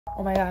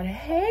Oh my god,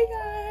 hey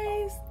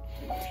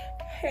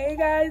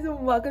guys,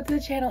 and welcome to the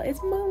channel.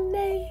 It's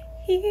Monet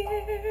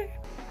here.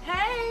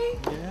 Hey!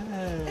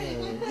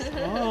 Yes.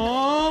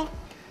 Aww.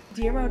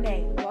 Dear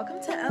Monet,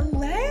 welcome to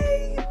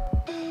LA.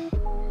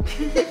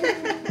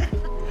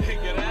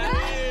 Get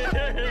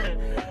out of here.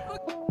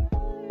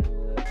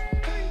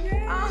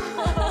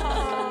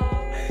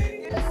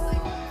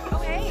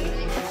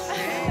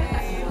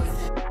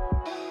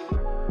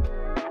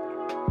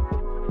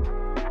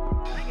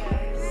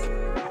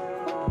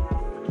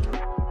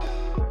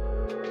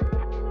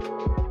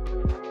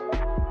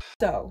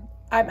 So,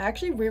 I'm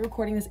actually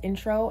re-recording this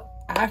intro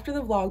after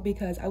the vlog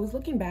because I was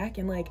looking back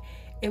and like,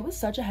 it was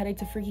such a headache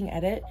to freaking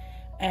edit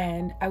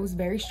and I was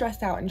very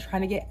stressed out and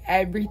trying to get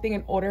everything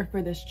in order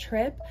for this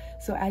trip.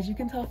 So as you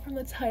can tell from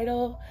the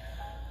title,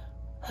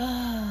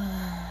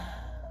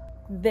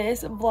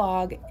 this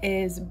vlog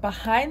is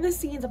behind the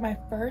scenes of my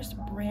first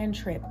brand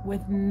trip with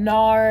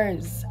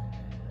NARS.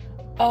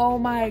 Oh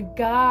my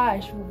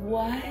gosh,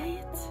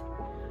 what?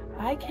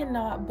 I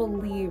cannot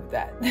believe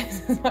that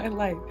this is my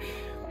life.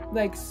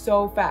 Like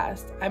so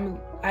fast.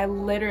 I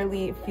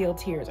literally feel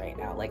tears right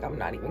now. Like I'm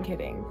not even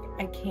kidding.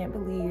 I can't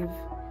believe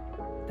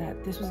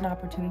that this was an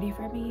opportunity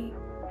for me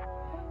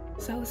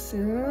so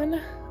soon.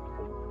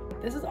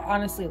 This is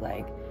honestly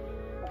like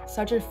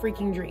such a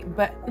freaking dream.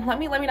 But let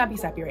me not be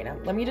sappy right now.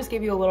 Let me just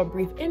give you a little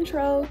brief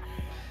intro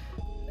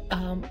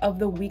of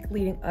the week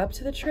leading up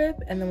to the trip,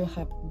 and then we'll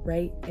hop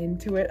right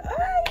into it.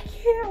 I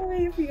can't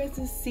wait for you guys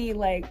to see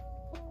like.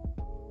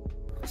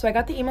 So I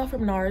got the email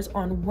from NARS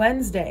on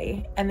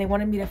Wednesday and they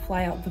wanted me to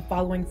fly out the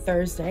following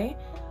Thursday.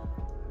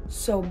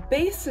 So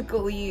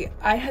basically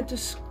I had to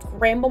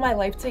scramble my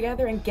life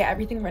together and get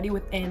everything ready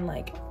within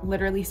like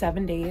literally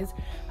 7 days.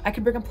 I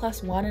could bring a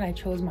 +1 and I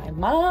chose my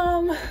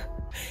mom.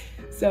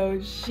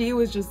 So she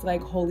was just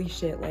like, holy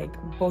shit, like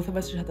both of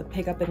us just had to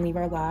pick up and leave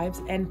our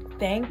lives. And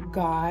thank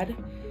God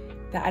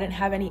that I didn't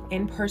have any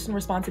in-person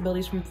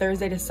responsibilities from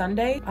Thursday to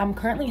Sunday. I'm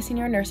currently a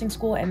senior in nursing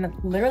school and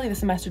literally the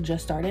semester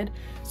just started.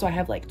 So I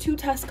have like 2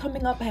 tests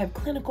coming up. I have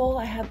clinical,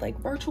 I had like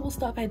virtual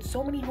stuff. I had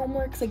so many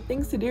homeworks, like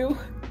things to do,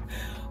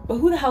 but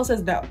who the hell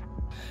says no?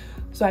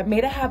 So I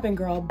made it happen,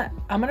 girl.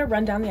 I'm gonna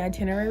run down the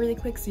itinerary really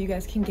quick so you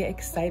guys can get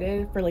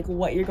excited for like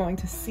what you're going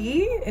to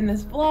see in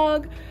this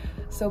vlog.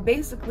 So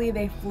basically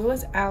they flew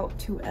us out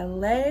to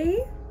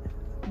LA,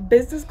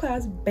 business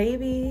class,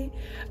 baby.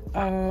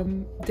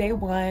 Day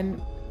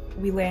 1,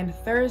 we land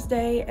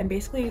Thursday, and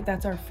basically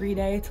that's our free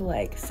day to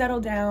like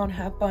settle down,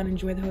 have fun,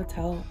 enjoy the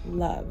hotel.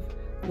 Love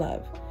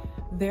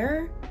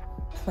their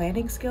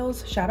planning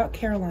skills. Shout out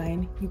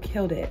Caroline, you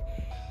killed it.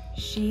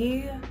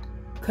 She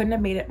couldn't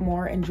have made it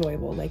more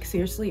enjoyable. Like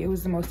seriously, it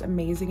was the most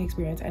amazing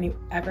experience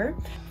ever.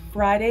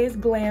 Friday is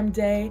glam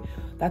day.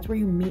 That's where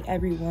you meet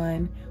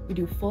everyone. We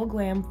do full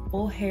glam,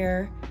 full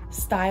hair,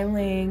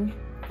 styling,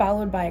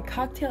 followed by a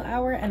cocktail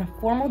hour and a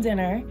formal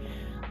dinner.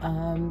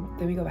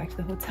 Then we go back to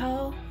the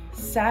hotel.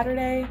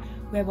 Saturday,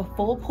 we have a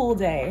full pool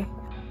day.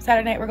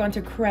 Saturday night, we're going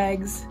to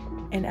Craig's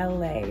in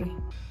LA.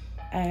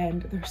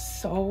 And there's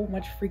so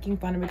much freaking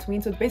fun in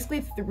between. So it's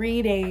basically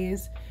 3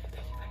 days.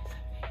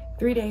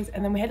 3 days,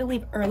 and then we had to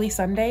leave early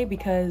Sunday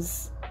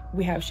because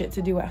we have shit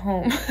to do at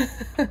home.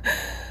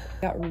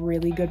 Got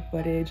really good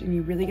footage, and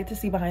you really get to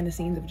see behind the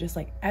scenes of just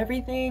like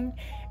everything.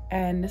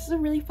 And this is a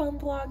really fun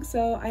vlog,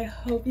 so I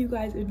hope you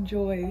guys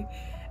enjoy.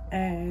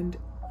 And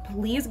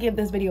please give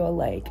this video a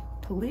like.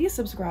 Please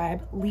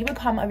subscribe, leave a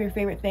comment of your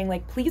favorite thing,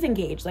 like please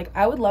engage. Like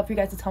I would love for you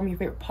guys to tell me your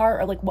favorite part,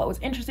 or like what was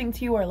interesting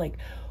to you, or like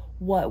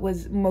what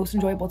was most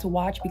enjoyable to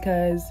watch,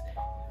 because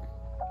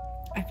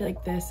I feel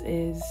like this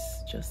is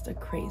just a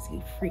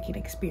crazy freaking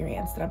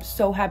experience that I'm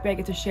so happy I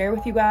get to share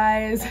with you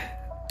guys.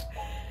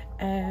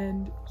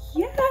 And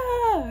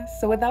yeah,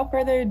 so without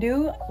further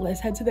ado, let's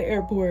head to the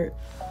airport.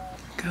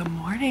 Good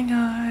morning,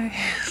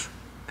 guys.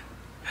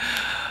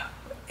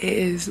 It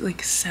is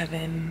like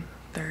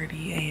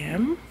 7:30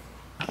 a.m.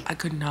 I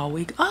could not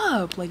wake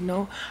up, like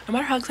no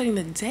matter how exciting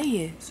the day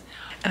is.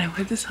 And I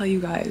wanted to tell you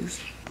guys,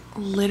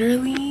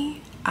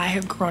 literally I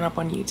have grown up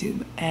on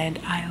YouTube and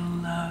I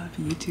love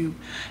YouTube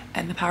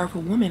and the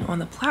powerful women on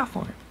the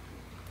platform.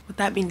 With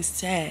that being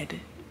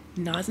said,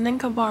 Nazanin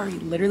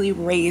Kabari literally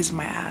raised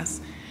my ass.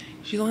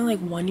 She's only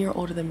like 1 year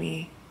older than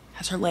me,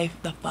 has her life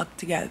the fuck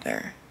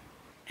together.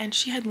 And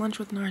she had lunch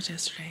with NARS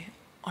yesterday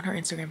on her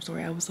Instagram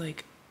story. I was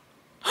like,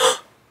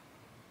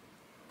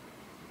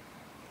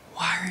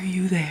 why are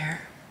you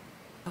there?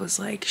 I was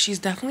like, she's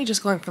definitely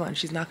just going for lunch.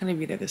 She's not gonna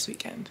be there this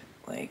weekend.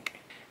 Like,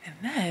 and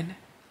then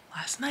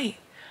last night,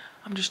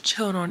 I'm just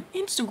chilling on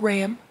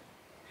Instagram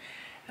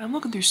and I'm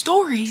looking through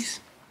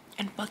stories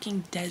and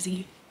fucking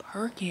Desi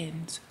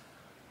Perkins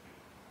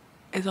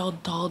is all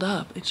dolled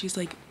up and she's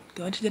like,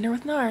 going to dinner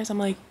with NARS. I'm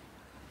like,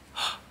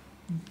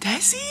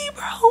 Desi,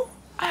 bro?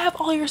 I have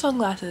all your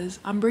sunglasses.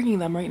 I'm bringing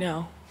them right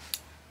now.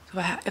 So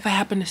if I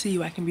happen to see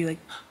you, I can be like,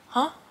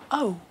 huh?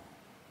 Oh,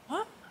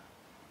 what?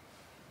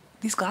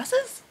 These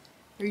glasses?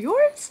 They're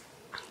yours?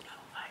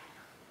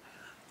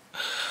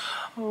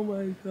 Oh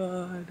my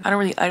god. I don't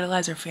really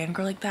idolize or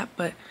fangirl like that,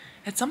 but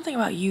it's something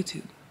about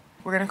YouTube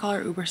We're gonna call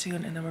our Uber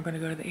soon and then we're gonna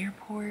go to the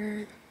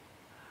airport.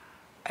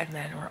 And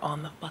then we're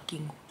on the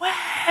fucking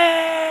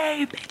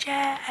way,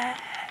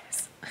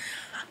 bitches.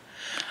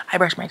 I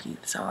brushed my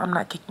teeth, so I'm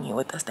not kicking you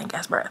with this stink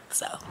ass breath,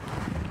 so.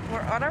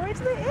 We're on our way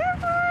to the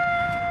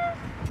airport.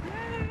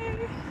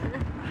 Yay.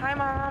 Hi,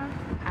 Mom.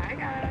 Hi,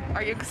 guys.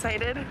 Are you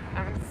excited?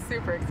 I'm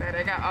super excited.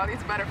 I got all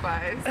these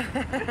butterflies.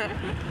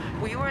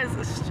 We were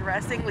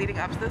stressing leading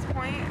up to this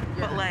point,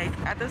 but like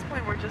at this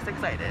point, we're just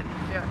excited.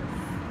 Yes.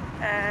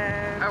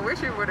 And I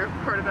wish you would have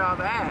recorded all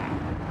that.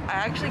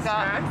 I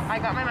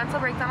got my mental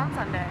breakdown on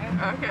Sunday.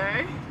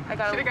 Okay. I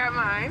got Should've got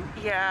mine.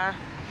 Yeah,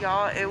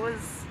 y'all, it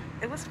was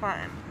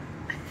fun.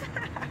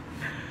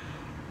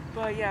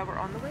 But yeah, we're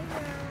on the way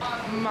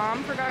now.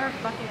 Mom forgot her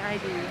fucking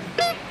ID.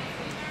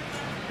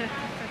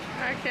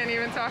 I can't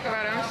even talk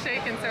about it. I'm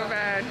shaking so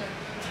bad.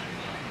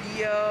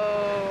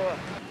 Yo.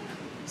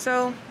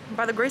 So,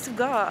 by the grace of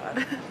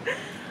God,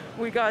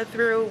 we got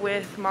through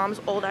with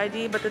Mom's old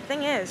ID, but the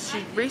thing is,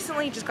 she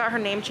recently just got her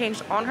name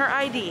changed on her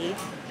ID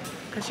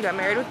because she got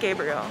married with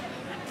Gabriel.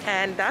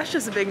 And that's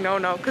just a big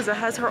no-no because it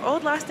has her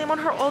old last name on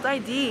her old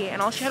ID and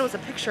all she had was a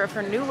picture of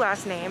her new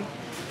last name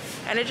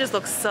and it just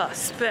looks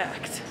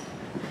suspect.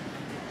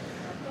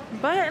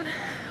 But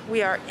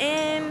we are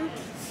in.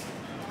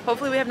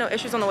 Hopefully we have no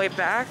issues on the way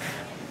back.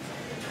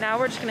 Now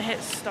we're just gonna hit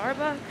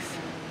Starbucks.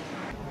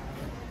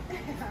 Look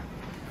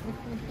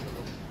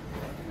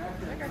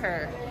at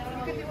her.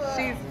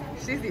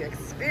 She's the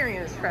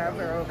experienced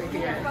traveler over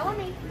here. Follow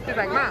me. She's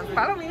like, Mom,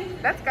 follow me.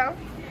 Let's go.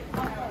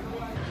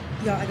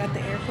 Y'all, I got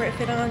the airport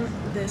fit on.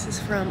 This is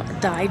from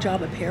Dye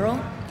Job Apparel.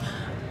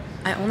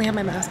 I only have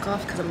my mask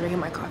off because I'm drinking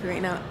my coffee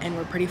right now and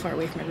we're pretty far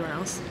away from everyone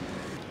else.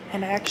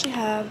 And I actually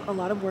have a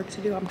lot of work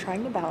to do. I'm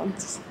trying to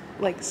balance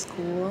like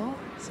school,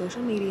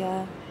 social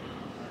media,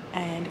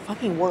 and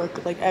fucking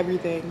work, like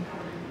everything.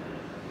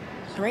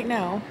 So right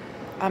now,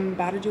 I'm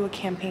about to do a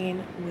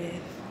campaign with,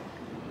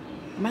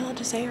 am I allowed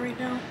to say it right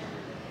now?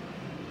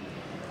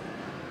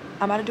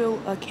 I'm about to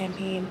do a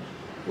campaign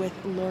with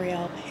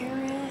L'Oreal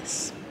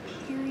Paris,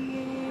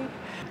 period.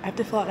 I have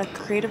to fill out a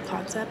creative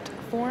concept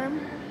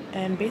form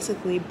and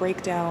basically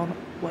break down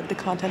what the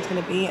content's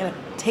gonna be, and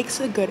it takes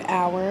a good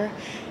hour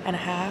and a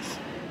half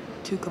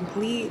to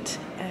complete,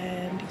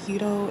 and you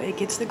know, it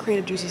gets the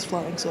creative juices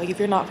flowing. So like if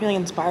you're not feeling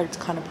inspired, it's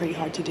kind of pretty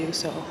hard to do.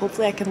 So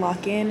hopefully I can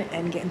lock in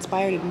and get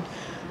inspired and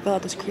fill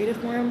out this creative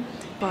form.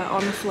 But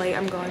on the flight,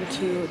 I'm going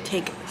to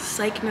take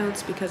psych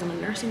notes because I'm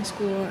in nursing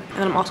school, and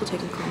then I'm also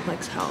taking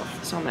complex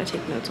health. So I'm gonna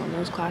take notes on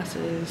those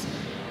classes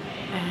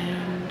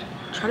and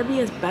try to be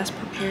as best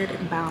prepared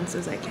and balanced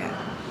as I can.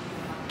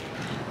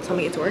 So I'm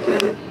gonna get to work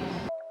now.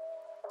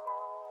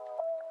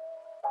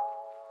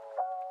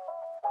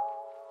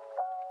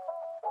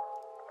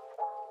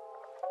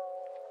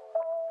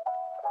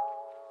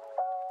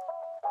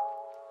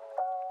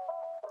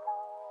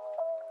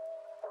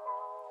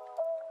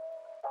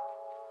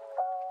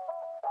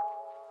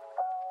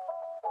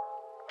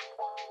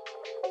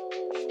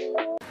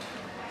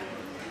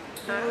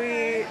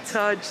 We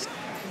touched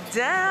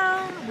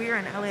down. We are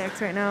in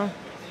LAX right now. Is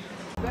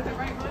that the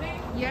right money?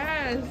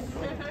 Yes.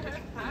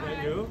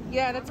 Hi. You?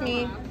 Yeah, that's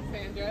me.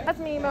 Sandra. That's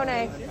me,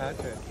 Monet.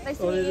 Patrick. Nice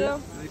to meet you.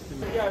 Nice to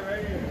meet you. Yeah,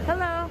 right here.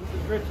 Hello. This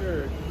is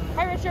Richard.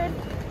 Hi, Richard.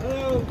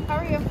 Hello. How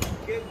are you?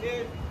 Good,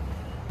 good.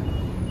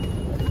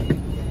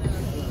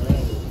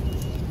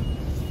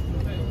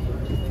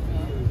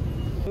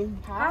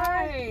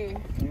 Hi.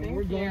 And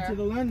we're going to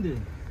the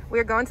London.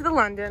 We're going to the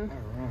London.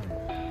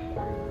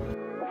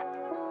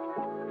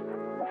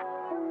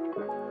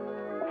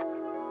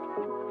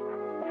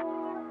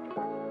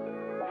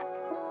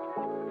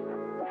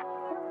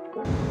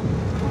 All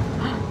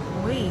right.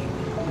 Wait.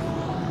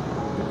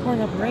 We're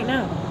pulling up right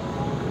now.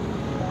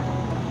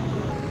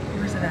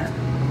 Where's it at?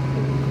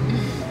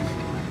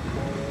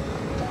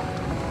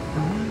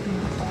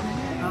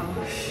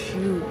 Oh,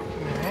 shoot.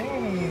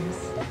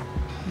 Nice.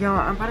 Y'all,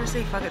 I'm about to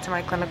say fuck it to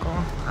my clinical.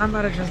 I'm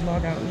about to just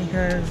log out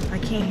because I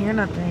can't hear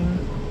nothing.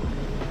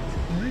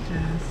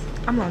 Gorgeous.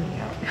 I'm logging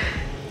out.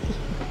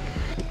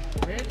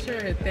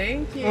 Richard,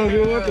 thank you. Oh,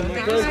 you're welcome.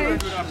 Thank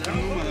Good you.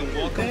 afternoon and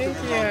welcome Thank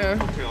to the you. London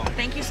Hotel.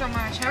 Thank you so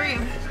much. How are you?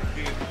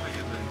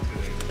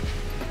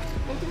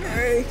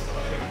 Hey.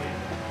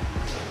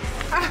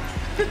 I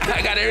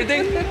got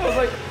everything. I was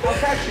like, I'll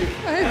catch you.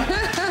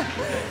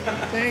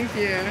 Thank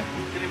you.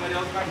 Anybody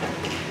else back there?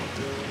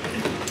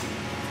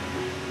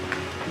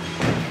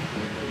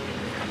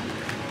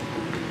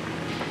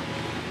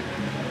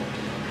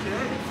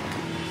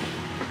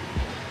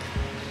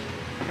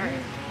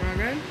 Alright, all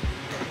good?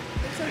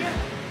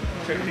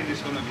 Check-in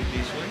is gonna be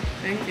this way.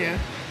 Thank you.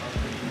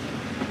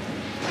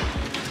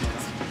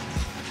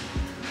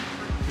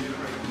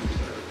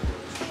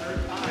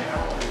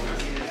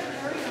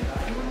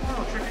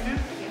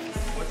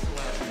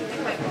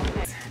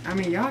 I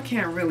mean, y'all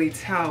can't really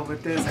tell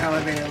what this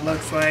elevator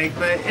looks like,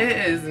 but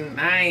it is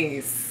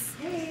nice.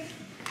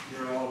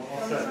 You're all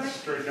set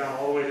straight down,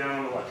 all the way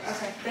down to the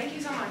left. Okay, thank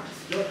you so much.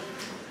 Yep.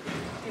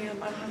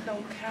 Damn, I don't have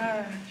no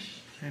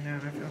cash. I know, I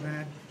feel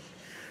bad.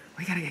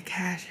 We gotta get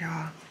cash,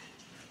 y'all.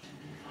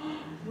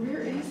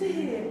 Where is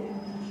it?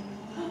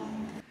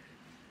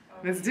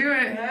 Let's do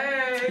it.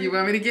 Hey. You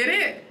want me to get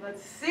it?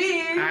 Let's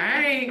see. All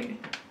right.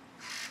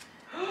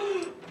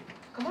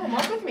 Come on,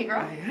 walk with me, girl.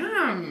 I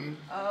am.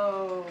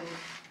 Oh,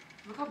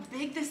 look how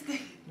big this thing.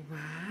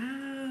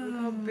 Wow.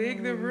 Look how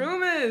big the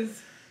room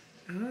is.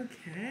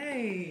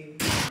 Okay.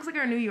 Looks like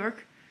our New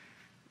York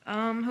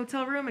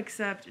hotel room,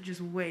 except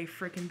just way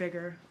freaking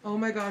bigger. Oh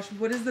my gosh,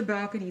 what is the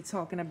balcony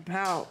talking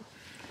about?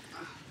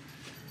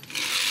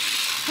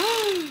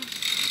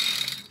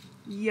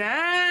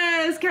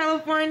 Yes,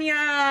 California.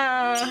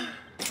 Oh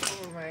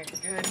my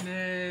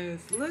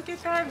goodness. Look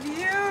at that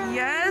view.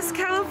 Yes,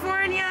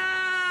 California.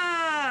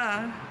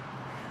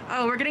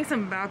 Oh, we're getting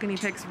some balcony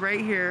pics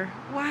right here.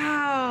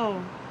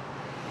 Wow.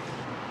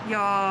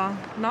 Y'all,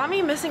 not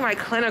me missing my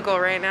clinical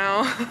right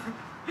now.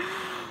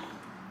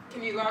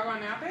 Can you log on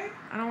now, babe?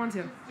 I don't want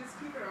to. Just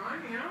keep it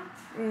on, you know?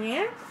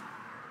 Yeah.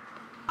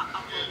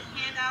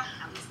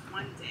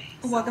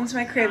 Welcome to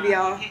my crib,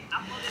 y'all.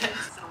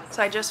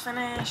 So I just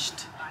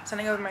finished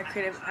sending over my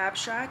creative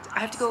abstract. I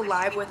have to go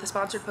live with a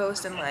sponsored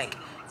post in like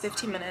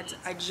 15 minutes.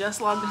 I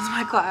just logged into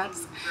my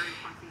class,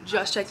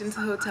 just checked into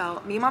the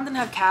hotel. Me and mom didn't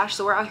have cash,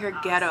 so we're out here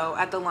ghetto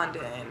at the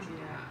London.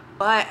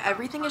 But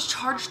everything is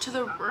charged to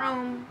the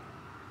room.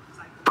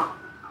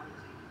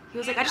 He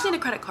was like, I just need a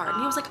credit card. And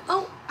he was like,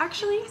 oh,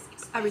 actually,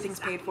 everything's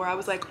paid for. I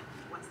was like,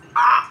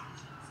 ah.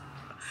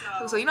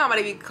 So you know I'm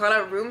gonna be calling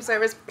out room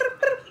service.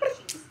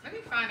 Let me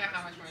find out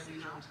how much one of these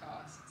rooms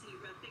cost.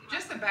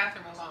 Just the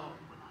bathroom alone.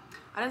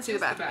 I didn't see the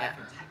bathroom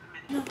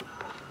yet.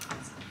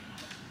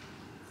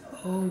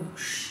 Oh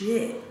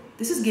shit.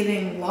 This is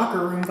giving locker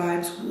room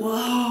vibes.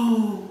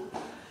 Whoa.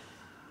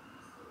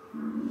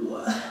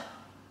 What?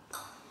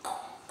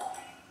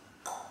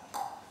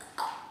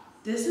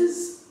 This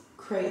is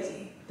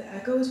crazy. The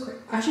echo is crazy.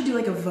 I should do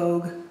like a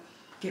Vogue.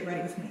 Get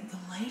ready with me. The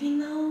lighting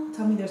though?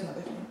 Tell me there's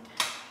another thing.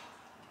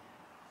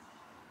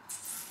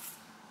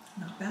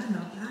 Not bad,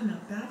 not bad,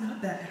 not bad,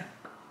 not bad.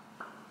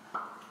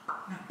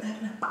 Not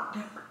bad, not bad,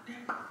 not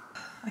bad.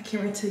 I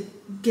can't wait to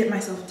get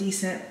myself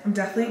decent. I'm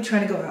definitely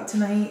trying to go out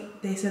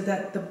tonight. They said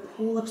that the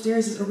pool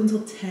upstairs is open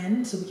till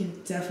 10, so we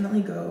can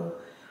definitely go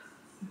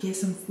get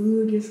some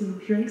food, get some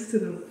drinks to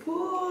the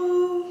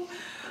pool.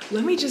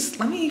 Let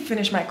me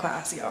finish my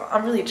class, y'all.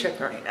 I'm really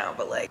tripping right now,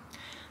 but like,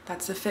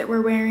 that's the fit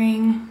we're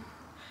wearing.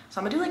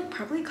 So I'm gonna do like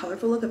probably a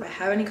colorful look if I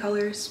have any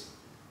colors.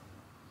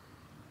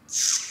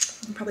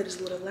 And probably just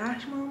a little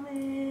lash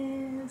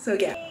moment. So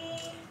yeah,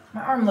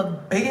 my arm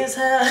look big as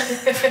hell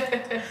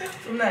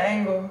from that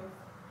angle.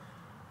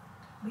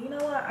 But you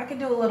know what? I could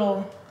do a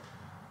little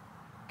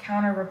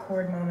counter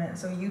record moment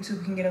so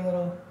YouTube can get a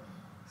little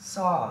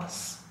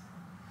sauce.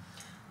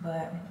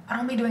 But I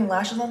don't be doing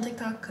lashes on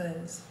TikTok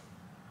because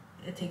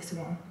it takes too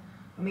long.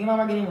 But me and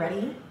mom are getting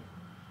ready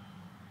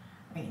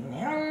right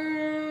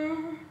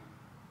now.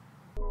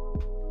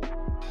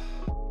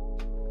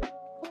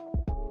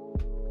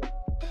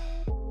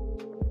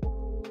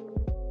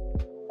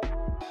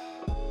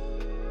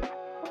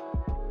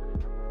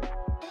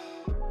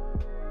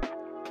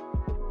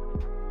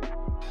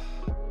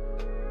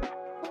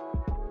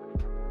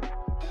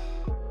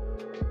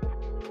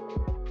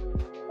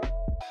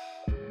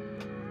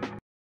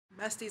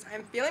 Besties,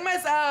 I'm feeling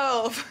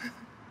myself.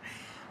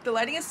 The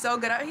lighting is so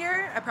good out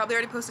here. I probably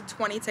already posted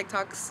 20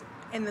 TikToks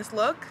in this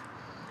look.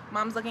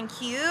 Mom's looking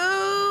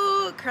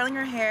cute, curling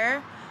her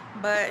hair,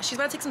 but she's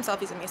about to take some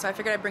selfies of me, so I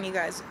figured I'd bring you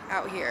guys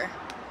out here.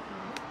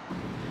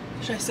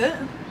 Should I sit?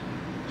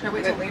 Should I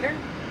wait till later?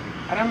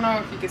 I don't know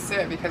if you can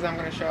sit because I'm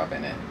gonna show up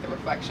in it, the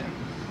reflection.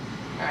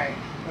 All right,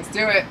 let's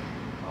do it.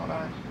 Hold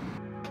on.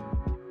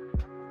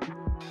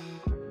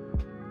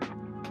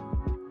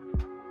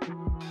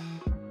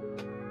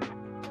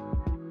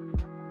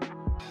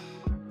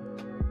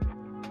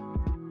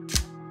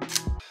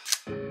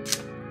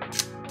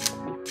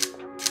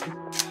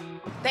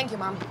 Thank you,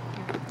 Mom.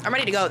 I'm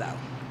ready to go though.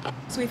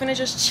 So we finna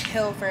just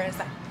chill for a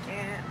second,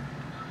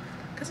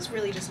 cause this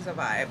really just is a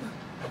vibe.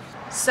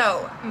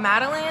 So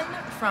Madeline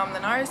from the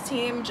NARS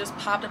team just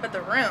popped up at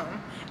the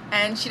room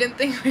and she didn't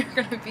think we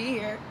were gonna be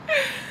here.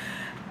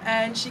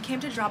 And she came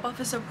to drop off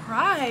a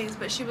surprise,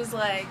 but she was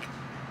like,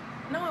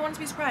 no, I want it to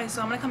be surprised,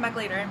 so I'm gonna come back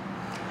later.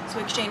 So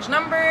we exchanged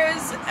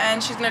numbers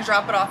and she's gonna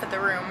drop it off at the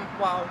room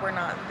while we're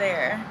not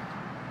there.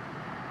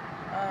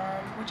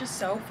 Which is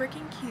so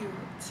freaking cute.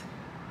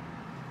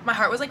 My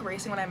heart was like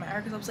racing when I met her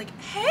because I was like,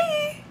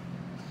 hey!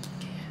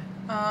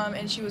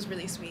 And she was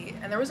really sweet.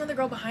 And there was another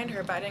girl behind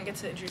her, but I didn't get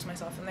to introduce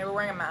myself, and they were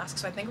wearing a mask,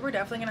 so I think we're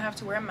definitely gonna have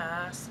to wear a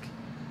mask.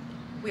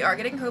 We are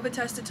getting COVID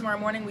tested tomorrow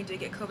morning. We did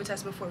get COVID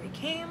tested before we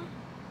came.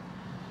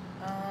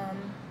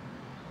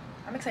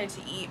 I'm excited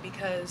to eat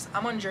because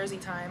I'm on Jersey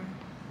time,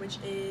 which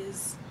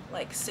is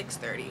like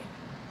 6:30.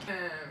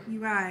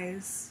 You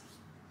guys,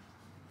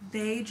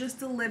 they just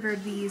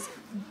delivered these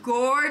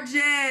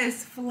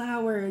gorgeous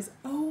flowers.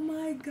 Oh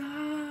my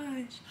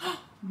gosh.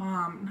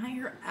 Mom, not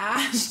your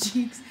ass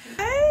cheeks.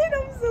 Right?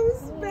 I'm so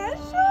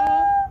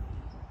special.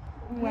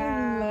 Wow.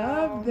 I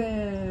love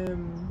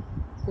them.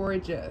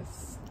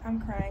 Gorgeous. I'm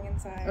crying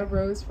inside. A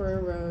rose for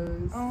a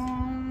rose.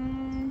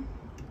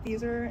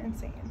 These are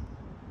insane.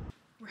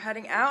 We're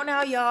heading out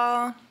now,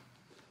 y'all.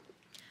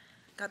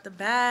 Got the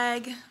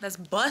bag that's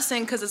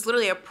busting because it's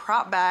literally a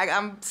prop bag.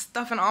 I'm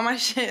stuffing all my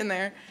shit in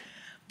there,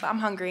 but I'm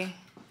hungry.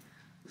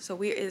 So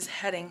we is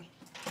heading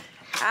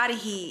out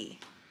of here.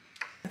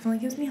 Definitely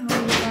gives me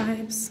Hollywood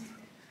vibes.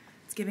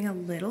 It's giving a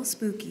little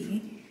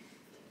spooky,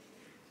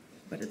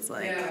 but it's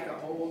like, yeah, like an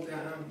old,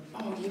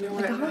 oh, you know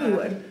like what? a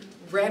Hollywood.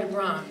 Red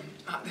Rum,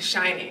 The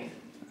Shining.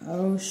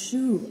 Oh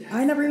shoot! Yes.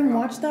 I never even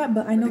watched that,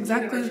 but I know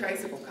exactly. The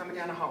tricycle coming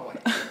down the hallway.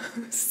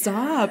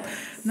 Stop!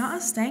 Not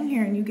us staying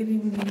here and you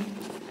giving me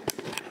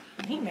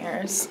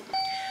nightmares.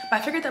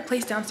 But I figured that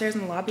place downstairs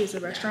in the lobby is a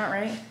restaurant,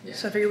 right? Yeah.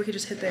 So I figured we could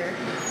just hit there.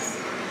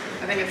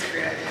 I think it's a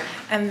great idea.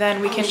 And then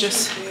we can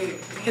just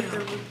hit the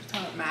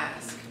rooftop.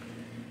 Mask.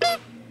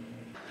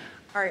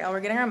 All right, y'all, we're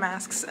getting our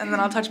masks, and then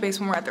I'll touch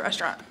base when we're at the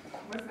restaurant.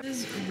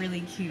 This is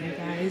really cute,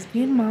 guys.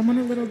 Me and mom on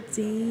a little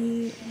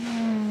date.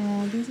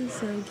 Oh, this is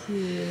so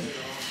cute.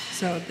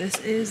 So this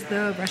is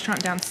the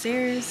restaurant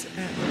downstairs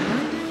at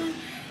London.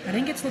 I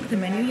didn't get to look at the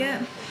menu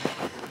yet,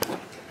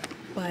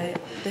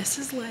 but this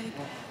is like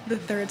the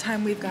third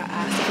time we've got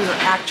asked if we were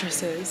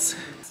actresses.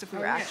 If we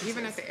were actresses.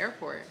 Even at the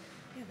airport.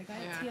 Yeah, the guy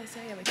at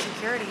TSA, like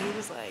security, he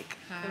was like,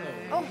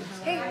 oh,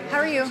 hey, how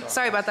are you?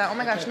 Sorry about that. Oh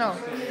my gosh, no.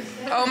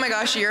 Oh my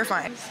gosh, you're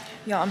fine.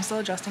 Y'all, I'm still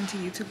adjusting to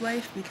YouTube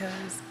life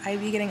because I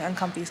be getting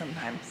uncomfy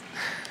sometimes.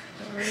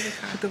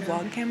 But the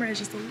vlog camera is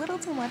just a little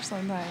too much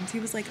sometimes. He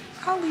was like,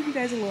 I'll leave you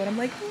guys alone. I'm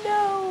like,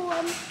 no,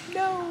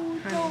 no,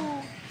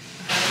 don't.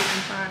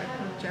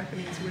 105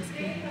 Japanese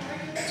whiskey.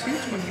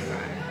 $2.25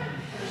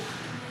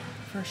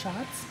 for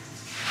shots.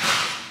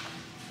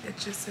 It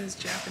just says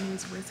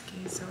Japanese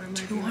whiskey, so it might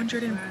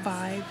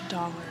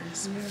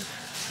 $205. Yeah.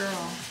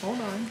 Girl, hold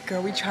on.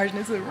 Girl, we charging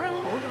it to the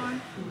room. Hold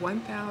on.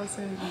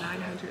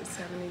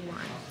 $1,971.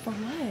 For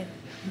what?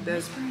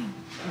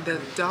 The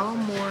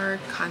Dalmore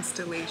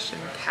Constellation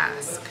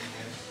cask.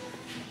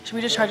 Should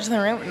we just charge it to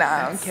the room?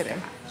 Nah, I'm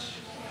kidding.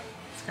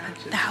 Scotch.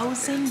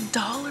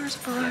 $1,000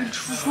 for a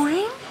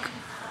drink?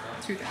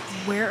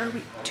 2,000. Where are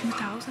we?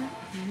 2,000?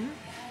 Mm-hmm.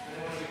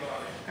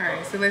 All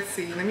right, so let's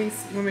see. Let me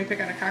pick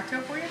out a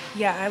cocktail for you.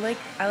 Yeah, I like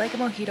a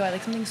mojito. I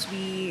like something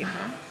sweet.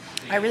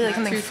 I really like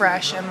something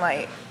fresh and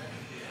light.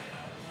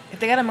 If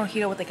they got a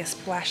mojito with like a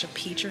splash of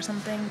peach or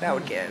something, that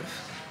would give.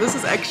 This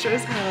is extra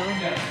as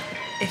hell.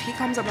 If he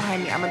comes up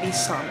behind me, I'm gonna be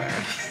somber.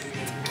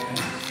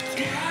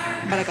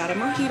 But I got a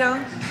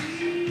mojito.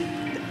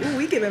 Ooh,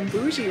 we giving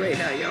bougie right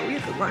now, yo. We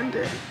at the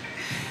London.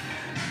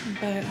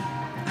 But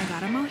I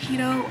got a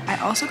mojito. I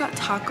also got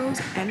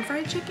tacos and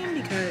fried chicken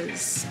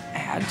because I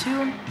had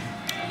to.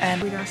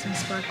 And we got some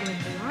sparkling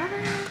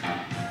water.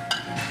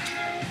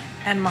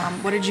 And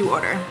mom, what did you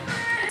order?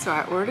 So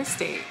I ordered a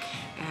steak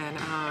and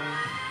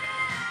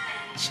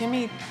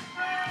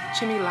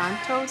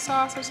chimilanto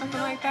sauce or something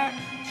like that.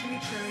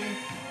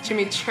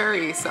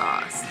 Chimichurri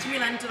sauce.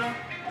 Chimilanto.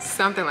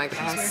 Something like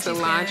that.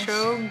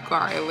 Cilantro,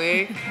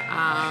 garlic,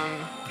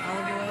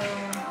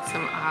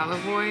 some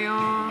olive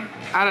oil.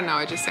 I don't know,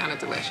 it just sounded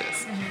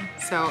delicious.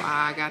 So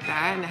I got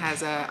that, and it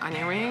has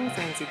onion rings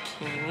and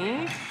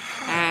zucchini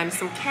and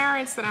some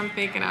carrots that I'm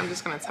thinking I'm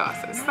just gonna toss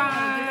to the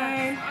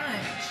side.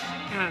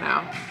 I don't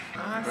know.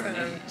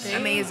 Awesome.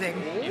 Amazing.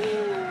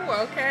 Ooh,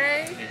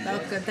 okay. That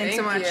was good. Thanks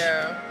so much.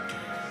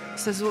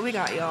 So this is what we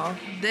got, y'all.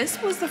 This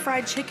was the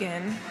fried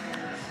chicken.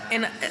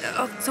 And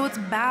so it's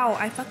bao.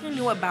 I fucking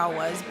knew what bao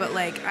was, but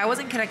like I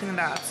wasn't connecting the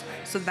dots.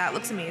 So that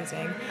looks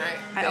amazing. All right,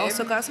 I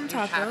also got some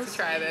tacos. You have to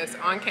try this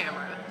on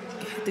camera.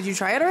 Did you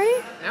try it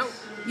already? Nope.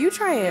 You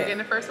try it. You're getting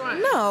the first one.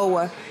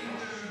 No.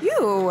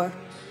 You.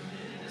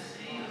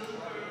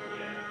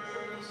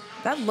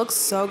 That looks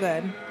so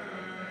good.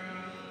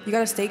 You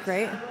got a steak,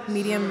 right?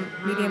 Medium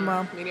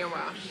well. Medium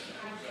well.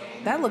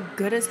 That looked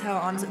good as hell,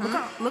 honestly.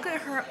 Look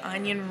at her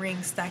onion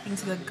ring stacking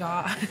to the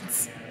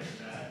gods.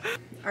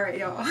 All right,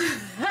 y'all.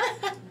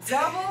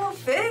 Double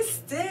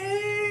fisted.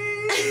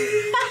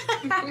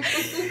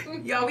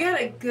 Yo, we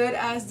had a good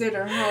ass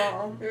dinner,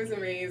 huh? It was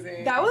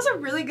amazing. That was a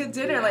really good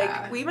dinner. Yeah.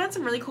 Like we met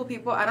some really cool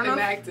people. I don't know.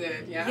 Back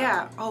did, yeah.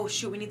 Yeah. Oh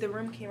shoot, we need the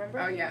room key. Remember?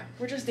 Oh yeah.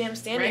 We're just damn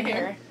standing right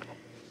here.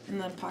 In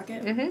the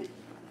pocket.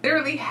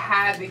 Literally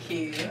had the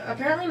key.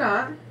 Apparently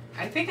not.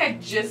 I think I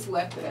just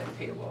left it at the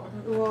table.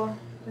 Well,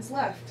 it's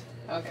left.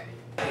 Okay.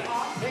 We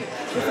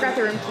forgot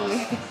the room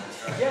key.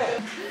 Yeah.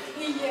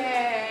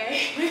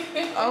 Yay.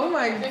 Oh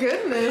my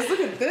goodness, look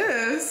at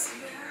this.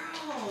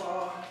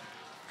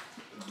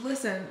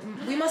 Listen,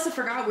 we must have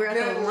forgot we were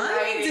at the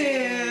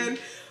London.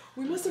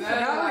 We must have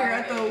forgot we were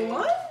at the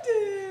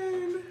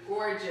London.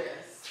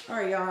 Gorgeous. All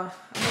right, y'all.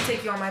 I'm gonna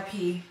take you on my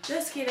pee.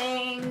 Just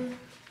kidding.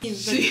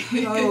 She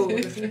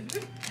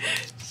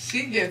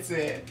gets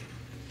it.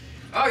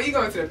 Oh, you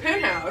going to the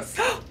penthouse?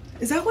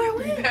 Is that where I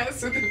went?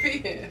 That's what the P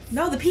is.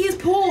 No, the P is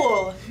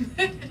pool.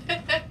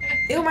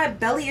 Ew, my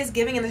belly is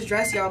giving in this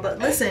dress, y'all. But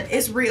listen,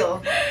 it's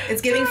real.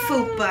 It's giving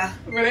fupa.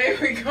 But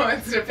ain't we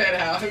going to the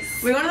penthouse?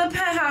 We're going to the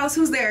penthouse.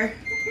 Who's there?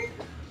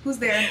 Who's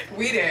there?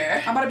 We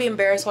there. I'm about to be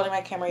embarrassed holding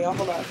my camera, y'all.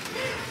 Hold up.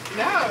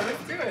 No,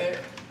 let's do it.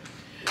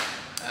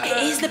 It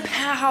is the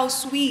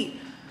penthouse suite.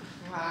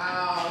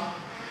 Wow.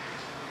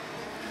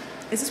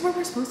 Is this where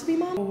we're supposed to be,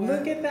 Mom?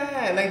 Look at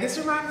that. Like, this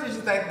reminds me of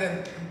just like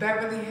the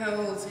Beverly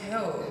Hills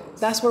Hills.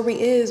 That's where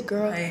we is,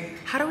 girl. Like,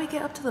 how do we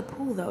get up to the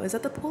pool, though? Is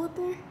that the pool up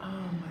there? oh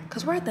my God.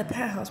 Because we're at the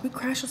penthouse. We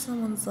crashed with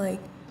someone's,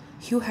 like,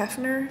 Hugh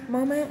Hefner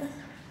moment.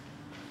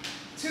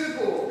 To the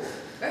pool.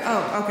 That's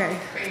oh, okay.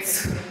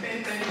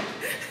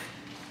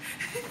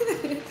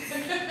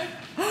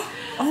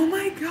 Oh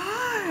my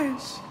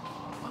gosh.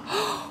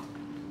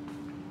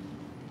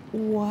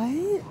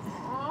 What?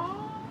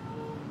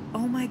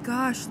 Oh my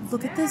gosh,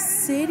 look at the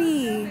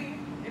city. It is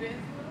a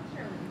little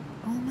chilly.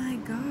 Oh my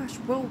gosh.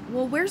 Well,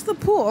 where's the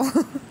pool?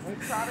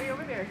 It's probably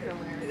over there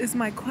somewhere. Is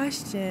my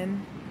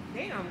question.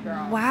 Damn,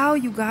 girl. Wow,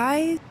 you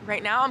guys.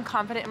 Right now, I'm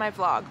confident in my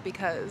vlog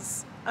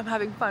because I'm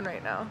having fun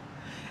right now.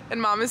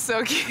 And Mom is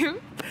so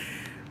cute.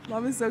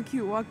 Mom is so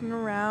cute walking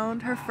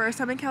around. Her first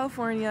time in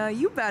California.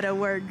 You better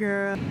work,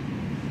 girl.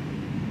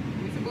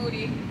 It's a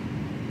booty.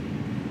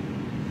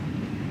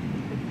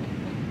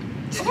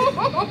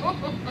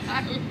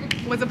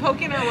 Was it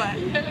poking or what?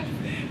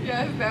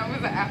 Yes, that was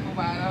an apple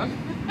bottom.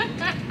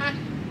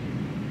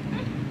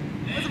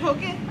 Was it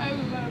poking? I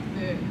loved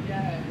it.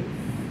 Yes. It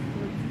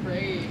was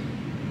great,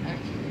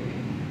 actually.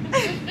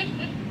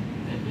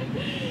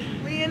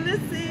 We in the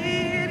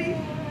city.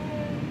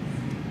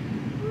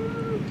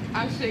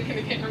 I'm shaking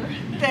the camera.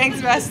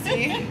 Thanks,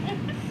 bestie.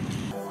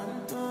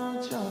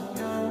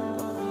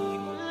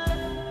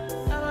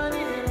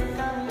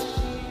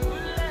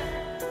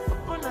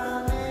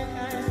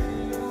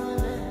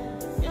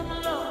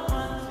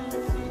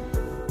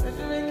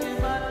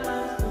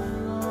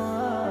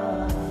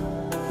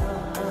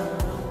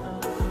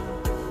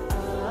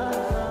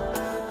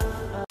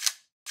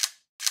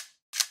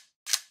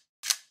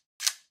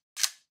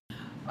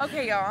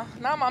 Okay, y'all.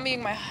 Now Mom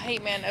being my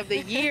hype man of the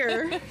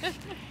year.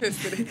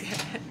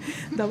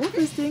 Double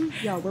fisting.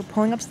 Y'all, we're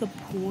pulling up to the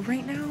pool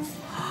right now.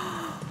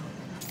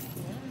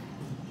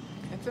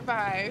 It's a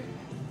vibe.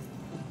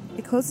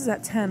 It closes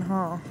at 10,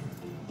 huh?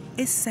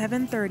 It's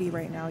 7:30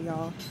 right now,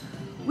 y'all.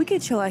 We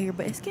could chill out here,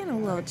 but it's getting a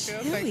little It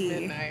feels chilly. like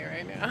midnight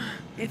right now.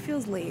 It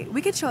feels late.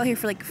 We could chill out here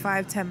for like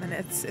 5-10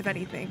 minutes, if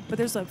anything. But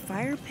there's a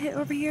fire pit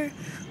over here.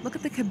 Look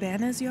at the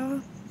cabanas,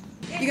 y'all.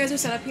 You guys are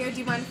set up here. Do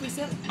you mind if we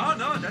sit? Oh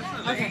no,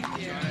 definitely. Okay.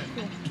 Yeah.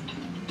 Cool.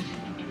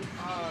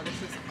 Oh,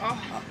 this is,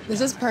 oh.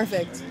 This is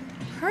perfect.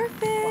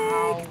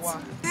 Perfect. Wow.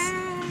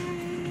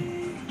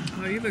 Hey.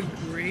 Oh, you look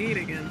great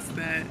against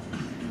that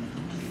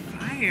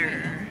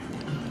fire.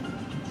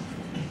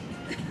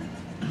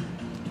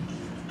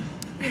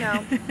 You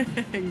know,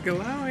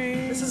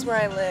 glowing. this is where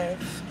I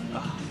live.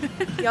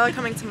 Y'all are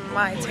coming to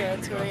my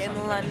territory in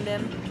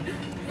London,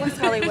 West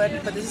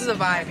Hollywood, but this is a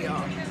vibe,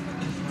 y'all.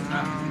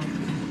 Wow.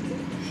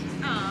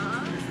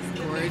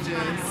 Gorgeous.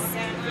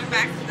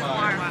 Back to the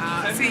farm.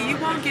 Wow. See, you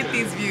won't get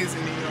these views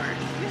in New York.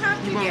 You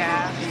have to, won't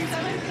yeah. get these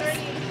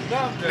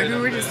views. Like, we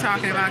were just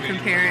talking about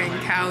comparing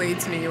Cali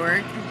to New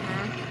York,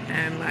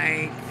 and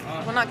like.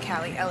 Well, not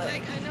Cali, LA.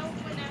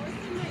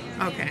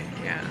 Okay,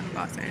 yeah,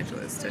 Los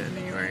Angeles to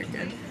New York,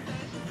 and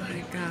oh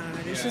my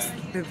God, it's just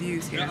the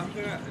views here.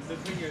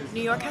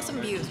 New York has some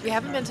views. We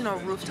haven't been to no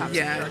rooftops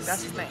in New York.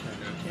 That's the thing.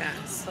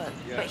 Yes.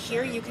 But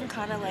here you can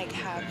kind of like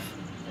have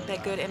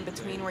that good in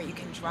between where you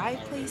can drive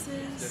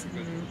places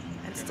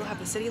and still have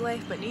the city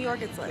life. But New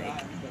York, it's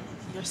like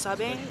you're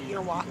subbing,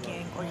 you're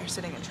walking, or you're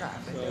sitting in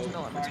traffic. There's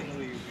no in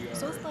between.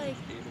 So it's like,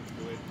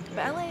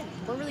 but LA,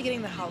 we're really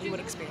getting the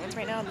Hollywood experience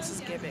right now, and this is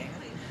giving.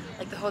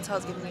 Like the hotel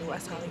is giving me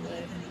West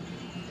Hollywood.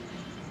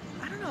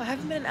 I don't know. I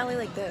haven't been in LA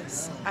like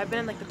this. I've been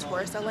in like the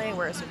tourist LA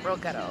where it's real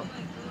ghetto.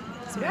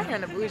 So we're out here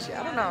in the boujee.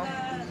 I don't know.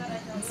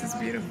 This is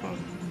beautiful.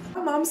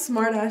 My mom's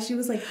smart ass. She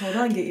was like, "Hold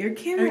on, get your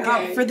camera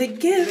out for the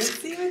gift." Let's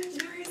see what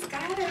Nars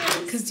got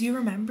us. Cause do you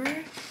remember?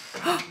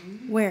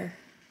 Where?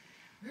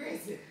 Where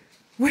is it?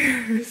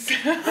 Where is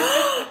it?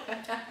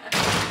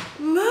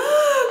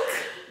 Look!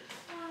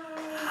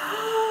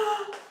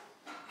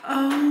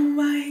 Oh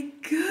my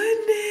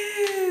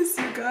goodness,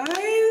 you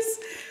guys!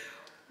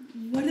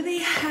 What do they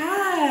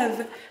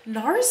have?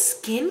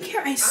 NARS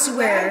skincare? I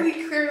swear. I'm glad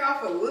we cleared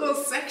off a little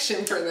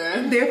section for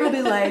them. They're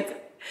probably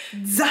like, Our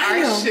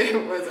damn! shit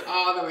was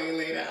all the way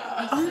laid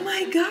out. Oh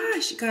my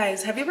gosh,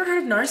 guys, have you ever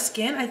heard of NARS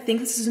Skin? I think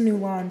this is a new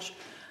launch.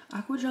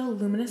 Aqua Gel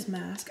Luminous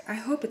Mask. I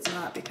hope it's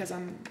not because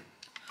I'm...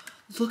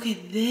 Look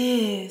at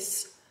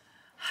this.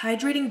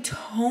 Hydrating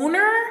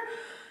toner?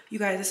 You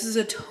guys, this is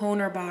a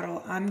toner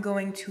bottle. I'm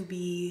going to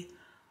be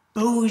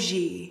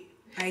bougie.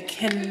 I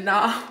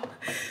cannot...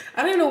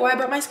 I don't even know why I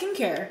brought my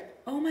skincare.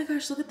 Oh my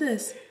gosh, look at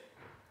this.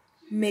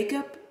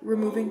 Makeup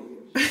removing...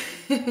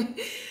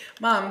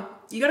 Mom,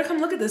 you gotta come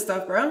look at this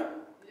stuff, bro.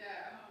 Yeah.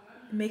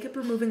 Makeup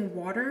removing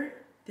water.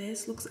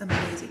 This looks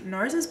amazing.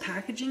 NARS's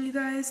packaging, you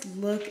guys.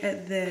 Look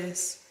at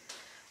this.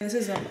 This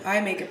is an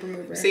eye makeup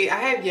remover. See, I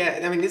have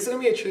yet, I mean, this is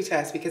gonna be a true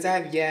test because I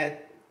have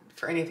yet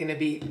for anything to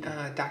beat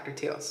Dr.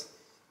 Teal's.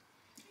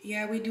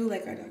 Yeah, we do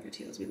like our Dr.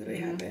 Teal's. We literally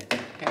have it.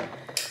 Okay.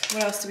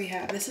 What else do we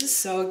have? This is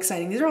so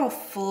exciting. These are all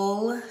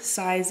full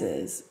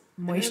sizes.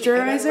 And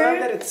Moisturizer. I love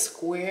that it's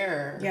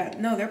square. Yeah,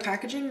 no, their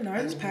packaging,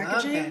 NARS's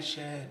packaging love that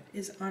shit.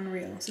 is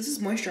unreal. So this is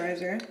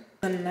moisturizer.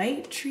 The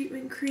night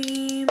treatment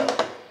cream.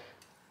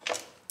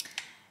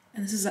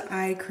 And this is an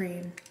eye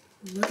cream.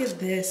 Look at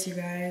this, you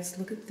guys.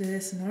 Look at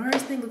this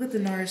NARS thing. Look at the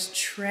NARS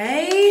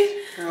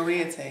tray. Girl, we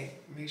had to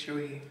make sure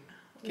we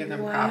give them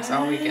props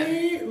all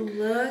weekend.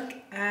 Look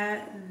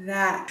at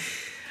that.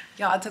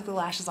 Y'all, I took the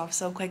lashes off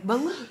so quick,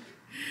 but look.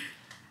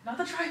 Not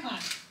the tripod.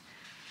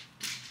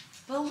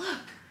 But look.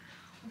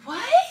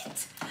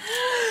 What?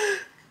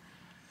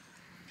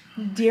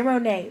 Dear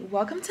Monet,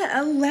 welcome to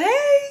LA.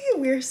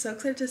 We're so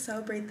excited to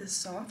celebrate the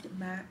soft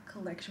matte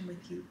collection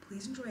with you.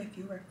 Please enjoy a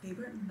few of our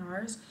favorite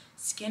NARS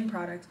skin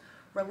products.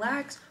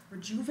 Relax,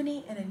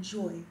 rejuvenate, and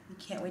enjoy. We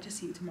can't wait to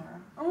see you tomorrow.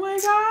 Oh my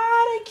God,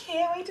 I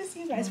can't wait to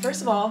see you guys.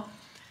 First of all,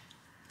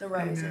 the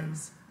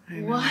roses. I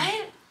know.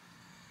 What?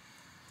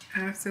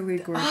 Absolutely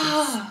gorgeous.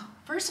 Oh,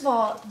 first of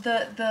all,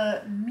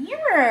 the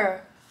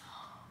mirror.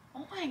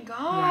 Oh my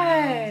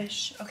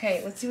gosh. Wow.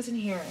 Okay, let's see what's in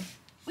here.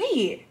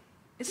 Wait,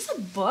 is this a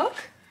book?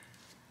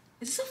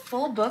 Is this a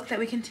full book that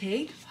we can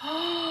take?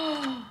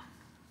 Oh,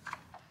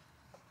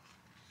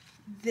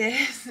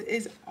 this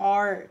is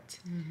art.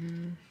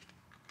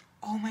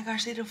 Oh my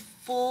gosh, they did a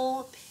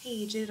full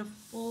page. They did a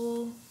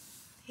full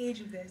page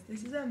of this.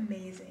 This is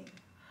amazing.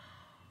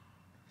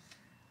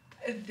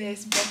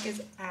 This book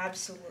is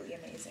absolutely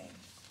amazing.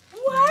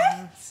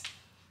 What?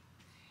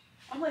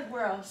 I'm like,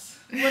 where else?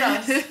 What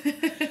else?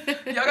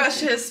 Y'all got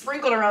shit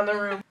sprinkled around the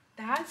room.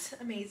 That's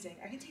amazing.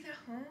 I can take that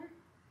home.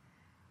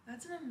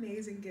 That's an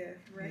amazing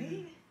gift,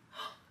 right?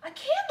 A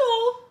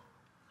candle.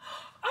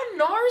 A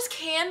NARS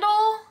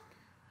candle.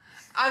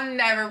 I'm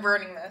never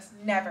burning this.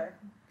 Never.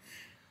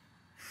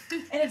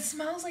 And it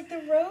smells like the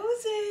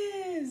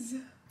roses.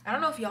 I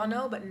don't know if y'all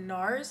know, but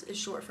NARS is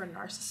short for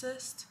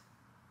narcissist.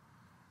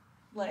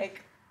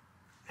 Like,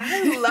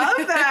 I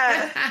love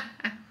that.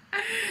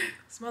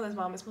 Smell this,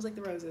 Mom. It smells like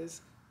the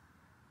roses.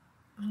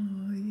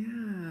 Oh, yeah.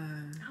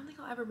 I don't think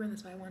I'll ever burn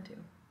this, but I want to.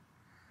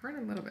 Burn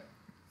a little bit.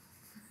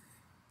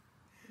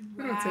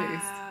 Wow. Little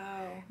taste.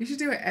 You should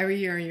do it every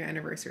year on your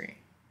anniversary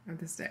of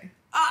this day.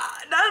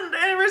 Not on the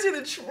anniversary of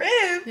the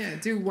trip. Yeah,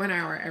 do 1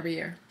 hour every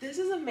year. This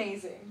is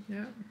amazing.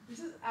 Yeah. This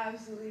is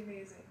absolutely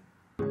amazing.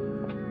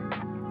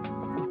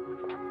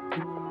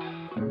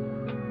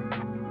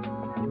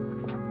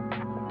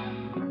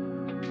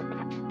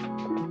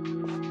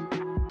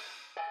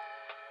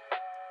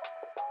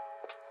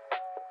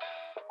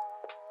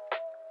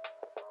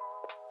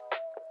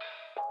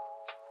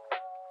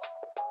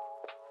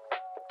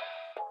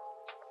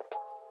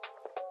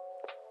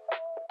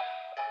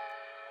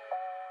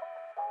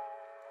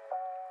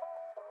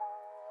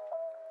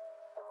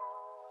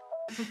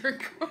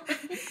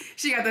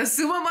 She got the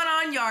sumo bun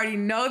on. You already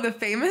know the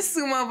famous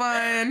sumo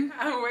bun.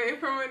 I'm waiting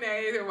for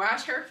Monet to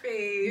wash her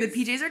face. The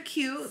PJs are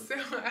cute. So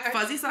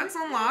Fuzzy socks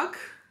on lock.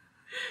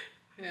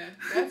 Yeah,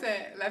 that's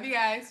it. Love you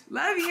guys.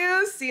 Love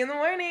you. See you in the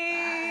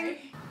morning.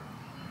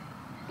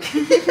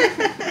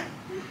 Bye.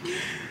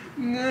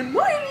 Good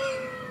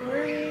morning.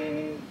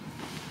 Morning.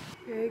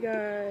 Hey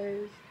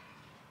guys.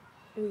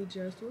 We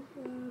just woke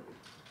up.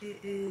 It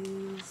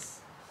is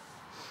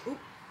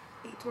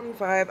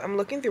 8:25. I'm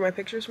looking through my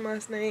pictures from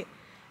last night,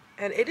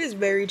 and it is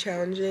very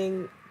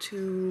challenging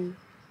to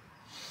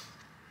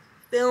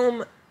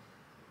film,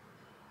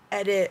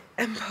 edit,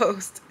 and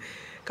post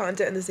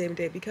content in the same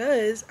day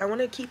because I want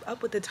to keep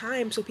up with the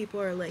time so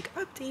people are like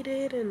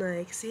updated and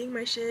like seeing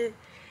my shit.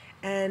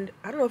 And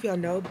I don't know if y'all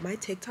know, but my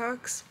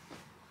TikToks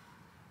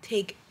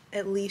take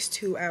at least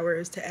 2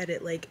 hours to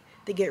edit. Like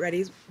the get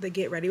ready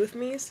with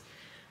me's.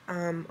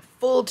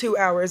 Full 2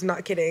 hours,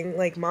 not kidding.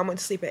 Like Mom went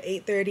to sleep at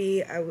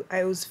 8:30.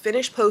 I was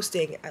finished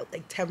posting at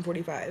like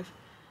 10:45.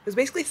 It was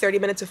basically 30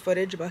 minutes of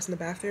footage of us in the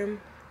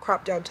bathroom,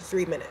 cropped down to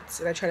 3 minutes,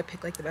 and I try to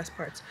pick like the best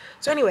parts.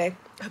 So anyway,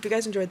 I hope you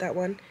guys enjoyed that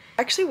one.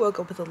 I actually woke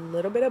up with a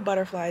little bit of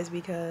butterflies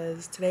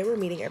because today we're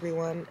meeting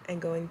everyone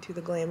and going to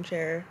the glam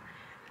chair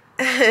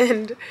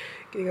and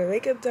getting our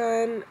makeup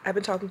done. I've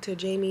been talking to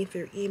Jamie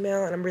through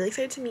email, and I'm really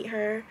excited to meet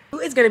her. Who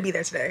is gonna be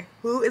there today?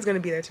 Who is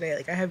gonna be there today?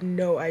 Like, I have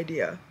no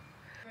idea.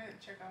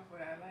 Check off what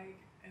I like,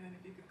 and then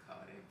if you could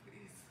call it in,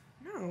 please.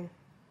 No.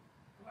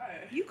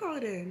 What? You call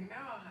it in. No,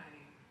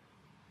 honey.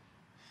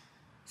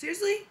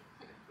 Seriously?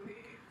 Please.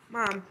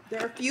 Mom,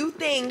 there are a few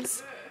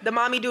things, the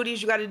mommy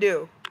duties you gotta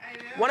do. I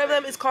know. One of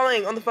them is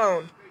calling on the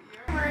phone.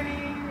 Good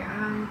morning.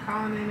 I'm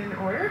calling in an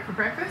order for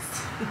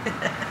breakfast.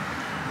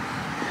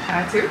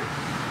 Had to.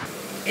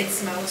 It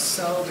smells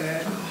so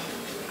good.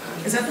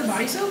 Is that the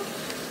body soap?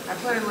 I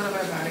put a little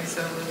bit of body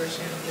soap, a little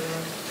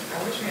shampoo.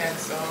 I wish we had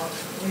salt.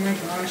 Oh my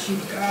gosh, you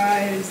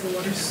guys, the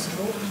water's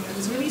so hot. This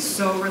is gonna be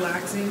so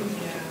relaxing.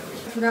 Yeah.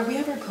 I forgot we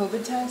have our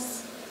COVID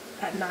test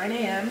at 9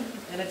 a.m.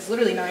 and it's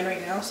literally 9 right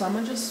now, so I'm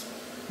gonna just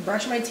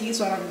brush my teeth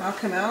so I don't knock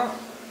him out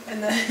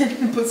and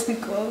then put some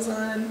clothes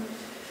on.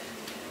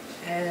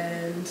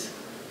 And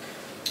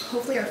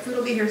hopefully our food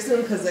will be here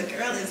soon because the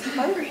girl is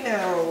hungry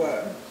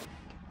now.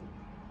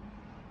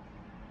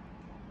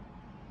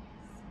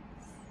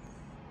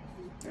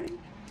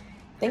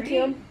 Thank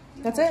you.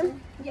 That's it?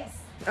 Yes.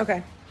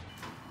 Okay.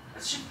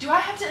 Do I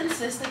have to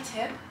insist the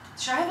tip?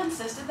 Should I have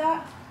insisted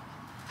that?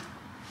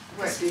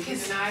 What, did he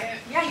deny it?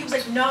 Yeah, he was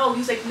like, no. He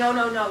was like, no,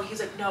 no, no. He was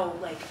like, no,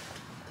 like,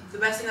 the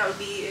best thing that would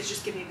be is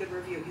just give me a good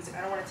review. He's like,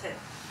 I don't want a tip.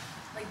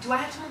 Like, do I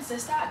have to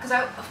insist that? Because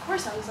of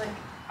course, I was like,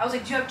 do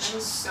you have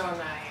change? So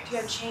nice. Do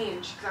you have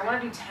change? Because I want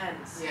to do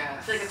 10s. Yeah.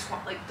 I feel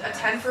like a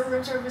 10 for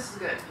room service is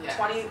good. Yeah.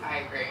 20. I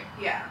agree.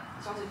 Yeah.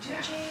 So I was like, do you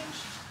have change?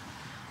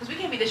 Because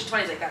we can't be dishing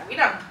 20s like that. We're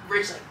not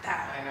rich like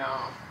that. I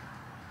know.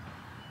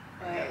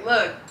 Alright,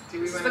 look.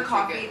 This is the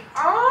coffee.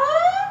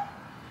 Oh!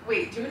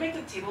 Wait, do we make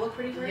the table look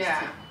pretty first?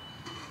 Yeah.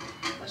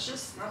 Let's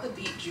just not the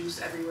beet juice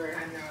everywhere.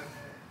 I know.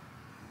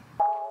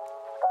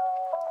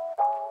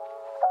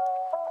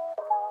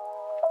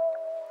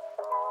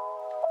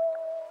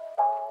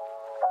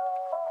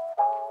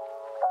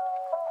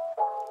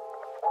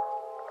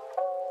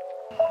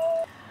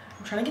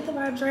 I'm trying to get the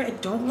vibes right. I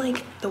don't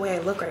like the way I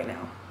look right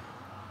now.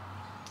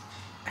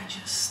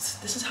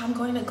 This is how I'm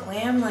going to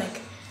glam.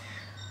 Like,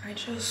 I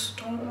just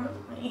don't want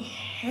my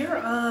hair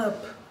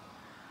up.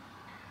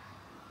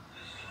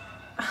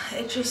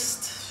 It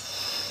just,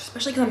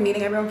 especially because I'm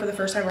meeting everyone for the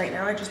first time right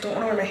now, I just don't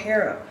want to wear my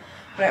hair up.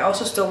 But I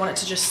also still want it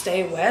to just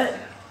stay wet.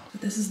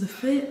 But this is the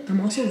fit.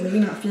 I'm also really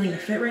not feeling the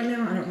fit right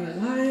now. I don't know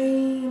why.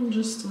 I'm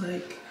just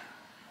like,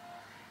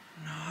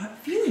 not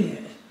feeling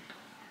it.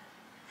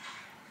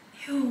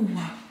 Ew.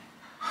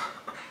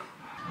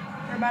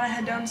 We're about to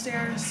head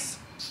downstairs.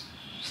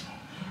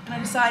 And I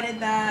decided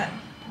that,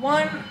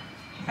 one,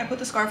 I put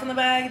the scarf on the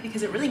bag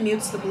because it really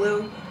mutes the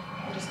blue.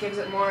 It just gives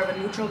it more of a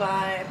neutral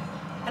vibe.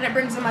 And it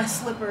brings in my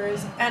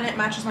slippers and it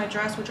matches my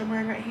dress, which I'm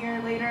wearing right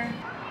here later.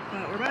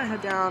 We're about to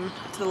head down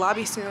to the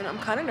lobby soon. I'm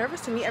kind of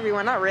nervous to meet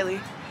everyone. Not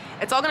really.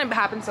 It's all gonna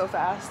happen so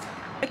fast.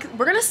 Like,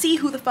 we're gonna see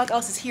who the fuck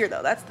else is here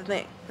though. That's the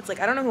thing. It's like,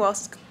 I don't know who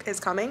else is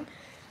coming.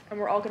 And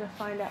we're all gonna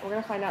find out. We're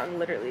gonna find out in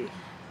literally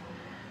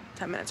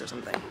 10 minutes or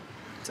something.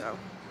 So.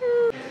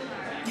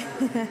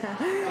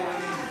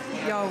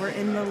 Y'all, we're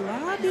in the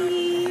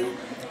lobby.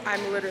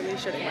 I'm literally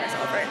shitting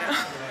myself right now.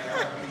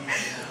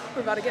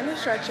 We're about to get in the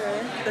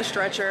stretcher, the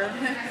sprinter.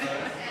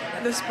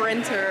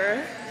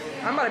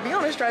 I'm about to be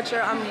on a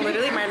stretcher. I'm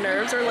literally, my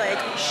nerves are like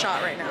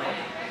shot right now.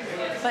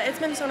 But it's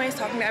been so nice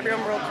talking to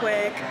everyone real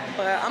quick.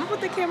 But I'm gonna put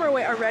the camera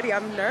away already.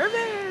 I'm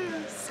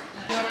nervous.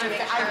 I ripped the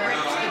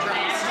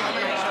dress so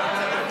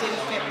that it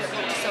didn't fit, but it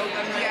looked so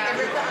good. Yeah. I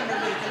ripped it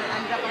underneath and it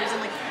ended up I was in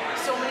like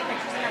so many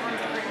pictures and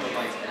everyone's like,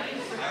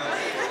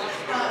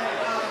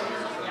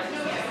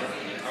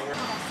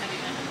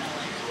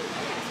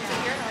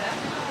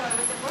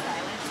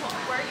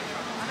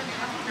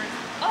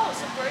 oh,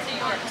 so we're in New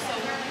York, so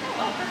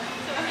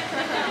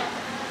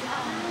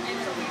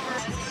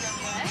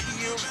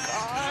You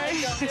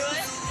guys.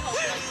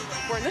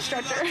 We're in the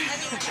stretcher.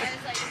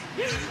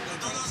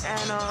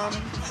 And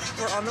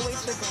we're on the way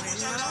to the glam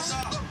now.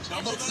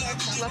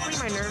 Luckily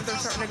my nerves are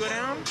starting to go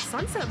down.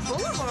 Sunset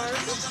Boulevard.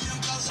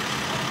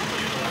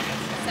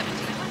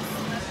 17.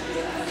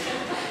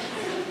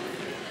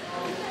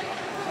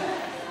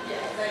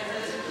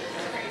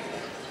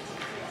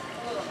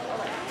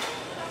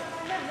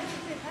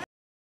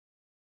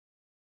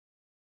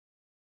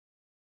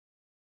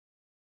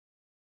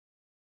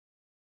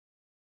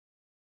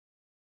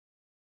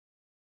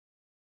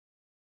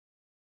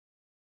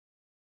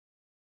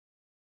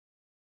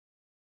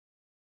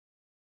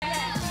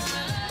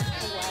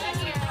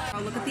 Oh,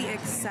 look at the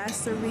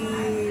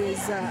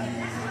accessories.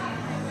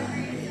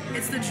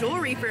 It's the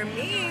jewelry for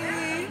me.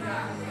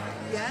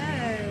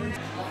 Yes.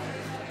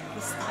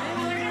 The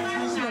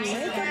stylist, the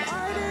makeup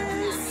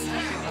artist.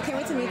 I can't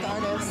wait to meet the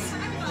artist.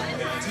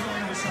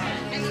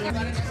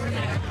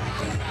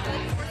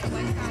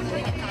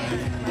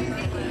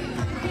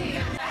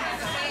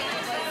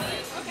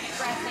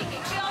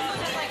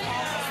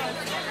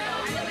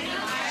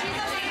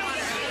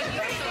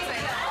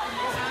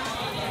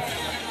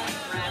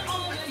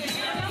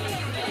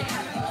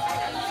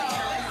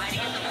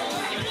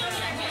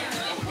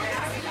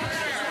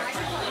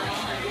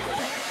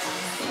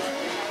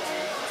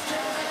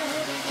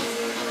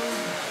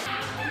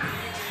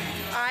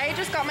 I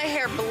just got my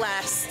hair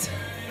blessed.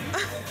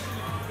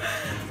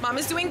 Mom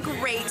is doing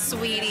great,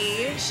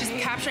 sweetie. She's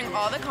capturing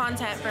all the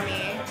content for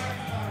me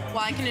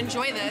while I can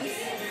enjoy this.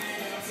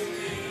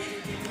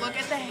 Look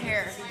at the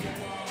hair.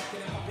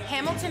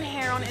 Hamilton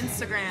hair on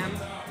Instagram.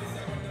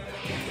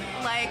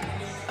 Like,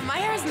 my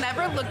hair has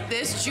never looked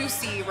this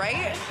juicy,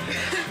 right?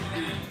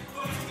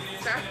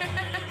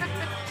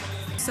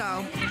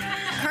 So,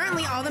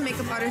 currently all the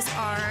makeup artists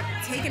are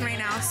taken right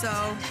now, so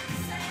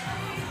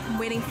I'm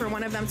waiting for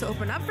one of them to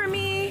open up for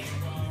me.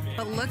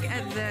 But look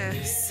at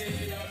this.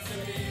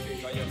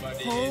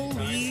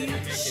 Holy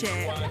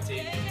shit.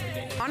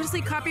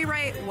 Honestly,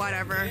 copyright,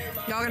 whatever.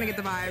 Y'all gonna get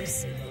the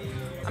vibes.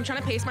 I'm trying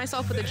to pace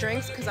myself with the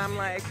drinks because I'm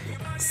like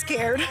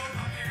scared.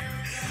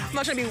 I'm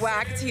not trying to be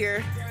whacked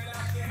here,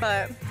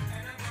 but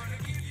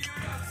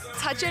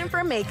touch in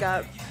for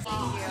makeup.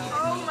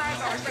 Oh my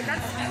gosh, like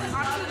that's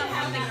honestly the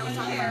whole thing I was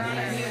talking about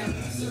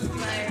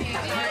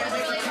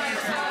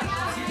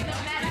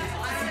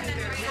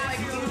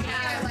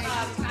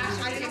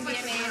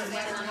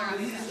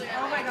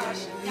Oh my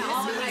gosh.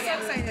 I'm so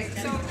excited.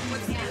 So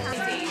what's the I'm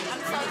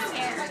so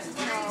scared.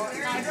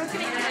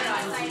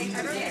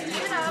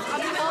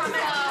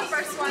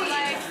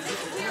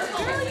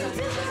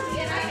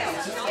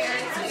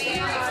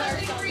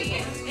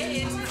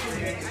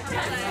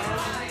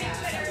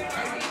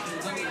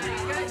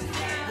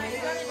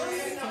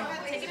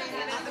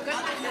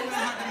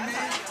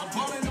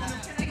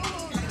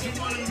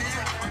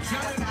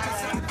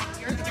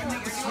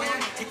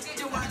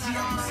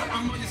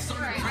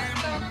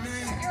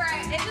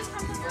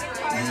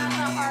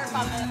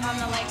 sharp on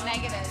the like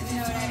negatives. You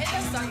know what I mean? It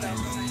does suck though.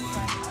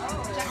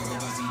 Check it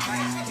out.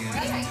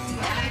 Okay.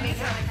 Yeah, I make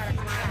it really hard.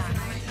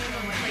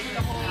 Like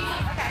the whole.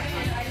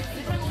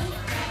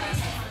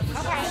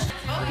 Okay.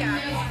 Oh yeah,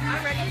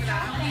 I'm ready for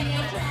that.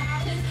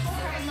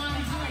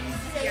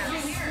 Yeah.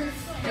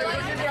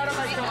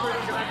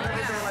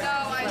 So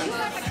I just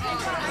have a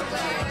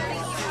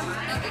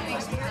nothing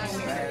makes me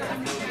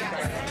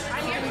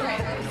I'm here for it.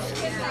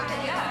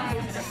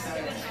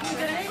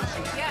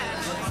 Yeah.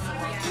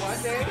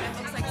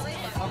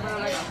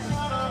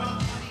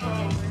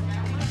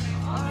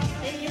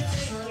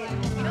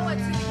 You know what,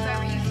 too, because I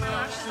reuse my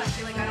lashes, I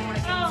feel like I don't want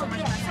to get so much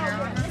mascara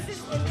on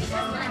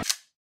them.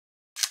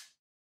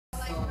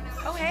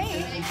 Oh,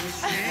 hey.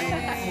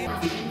 Hey.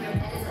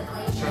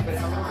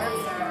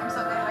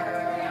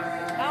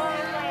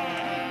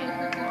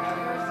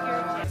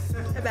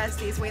 The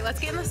besties. Wait, let's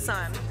get in the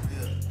sun.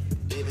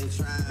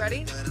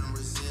 Ready?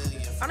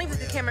 I don't even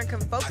think the camera can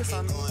focus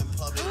on me.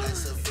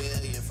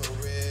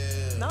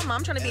 No,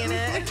 Mom trying to be in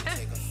it.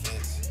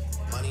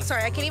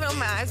 Sorry, I can't even open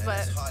my eyes,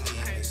 but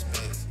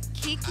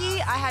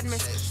Kiki, I had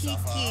Miss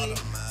Kiki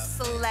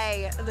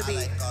slay the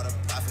beat.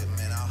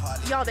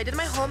 Y'all, they did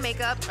my whole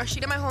makeup, or she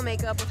did my whole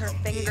makeup with her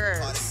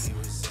fingers.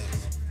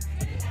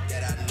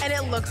 And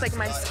it looks like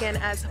my skin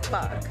as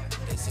fuck.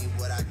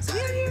 So we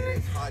are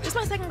here. Just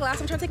my second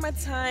glass. I'm trying to take my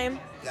time.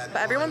 But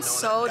everyone's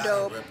so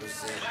dope.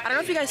 I don't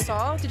know if you guys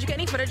saw. Did you get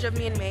any footage of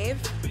me and Maeve?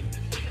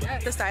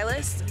 The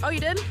stylist? Oh, you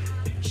did?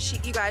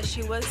 You guys,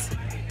 she was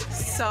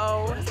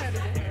so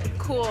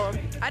cool.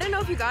 I didn't know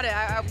if you got it.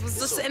 I was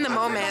just in the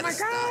moment. Oh my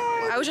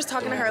God. I was just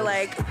talking to her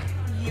like,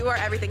 you are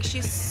everything.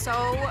 She's so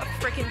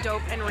freaking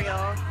dope and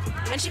real.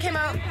 And she came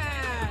out,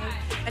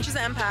 and she's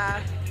an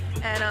empath.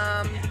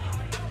 And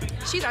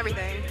she's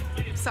everything.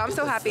 So I'm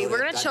so happy. We're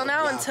gonna chill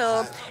now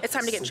until it's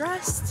time to get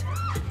dressed.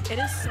 It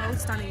is so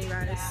stunning, you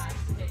guys.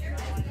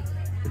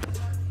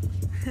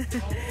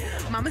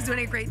 Mama's doing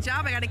a great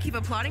job. I gotta keep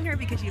applauding her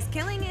because she's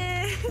killing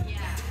it.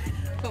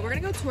 But we're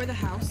gonna go tour the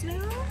house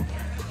now.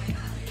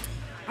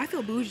 I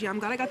feel bougie. I'm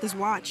glad I got this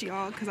watch,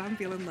 y'all, because I'm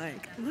feeling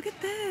like, look at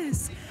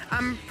this.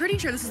 I'm pretty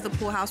sure this is the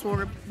pool house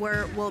where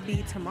we'll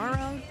be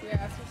tomorrow.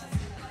 Yeah,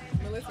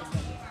 Melissa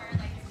said.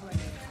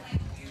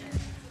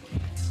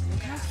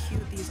 Look how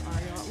cute these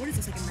are, y'all. What is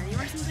this, like a menu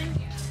or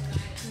something?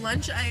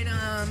 Lunch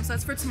items.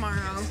 That's for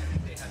tomorrow.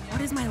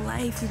 What is my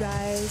life, you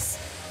guys?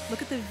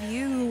 Look at the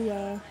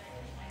view.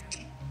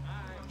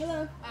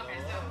 Hello.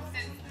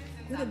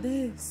 Look at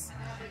this.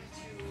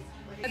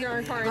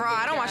 Girl,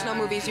 I don't watch no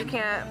movies. You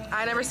can't.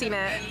 I never seen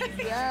it.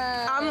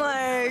 Yeah. I'm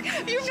like,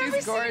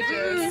 She's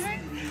gorgeous.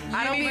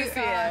 I don't see it.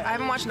 I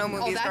haven't watched no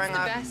movies growing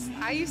up. That's the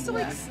best. I used to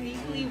like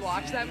sneakily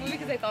watch that movie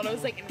because I thought it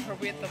was like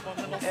inappropriate. The one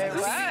little It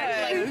was.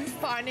 like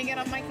finding it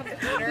on my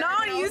computer.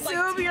 Not on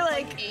YouTube. You're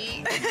like,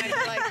 8. And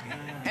I'm like,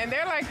 And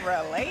they're like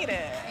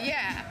related.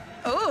 yeah.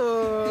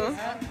 ooh.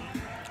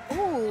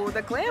 Ooh,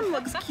 the glam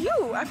looks cute.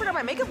 I forgot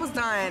my makeup was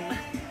done.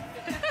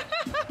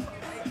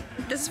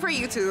 This is for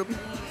YouTube.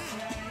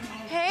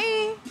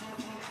 Hey.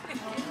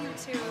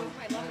 YouTube.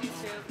 I love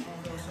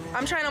YouTube.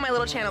 I'm trying on my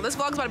little channel. This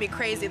vlog's about to be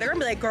crazy. They're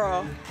gonna be like,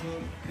 girl,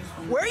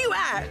 where are you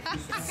at?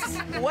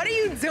 What are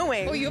you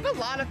doing? Well, you have a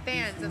lot of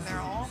fans, and they're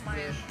all my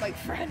like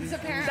friends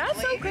apparently. That's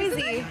so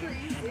crazy.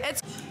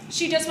 It's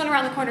She just went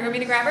around the corner. Want me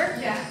to grab her?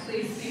 Yeah,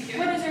 please. Thank you.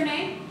 What is her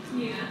name?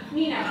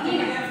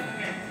 Nina.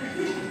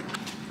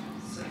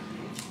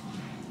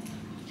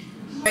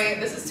 Wait,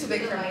 this is too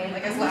big for me.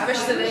 Like as lavish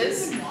as it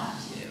is.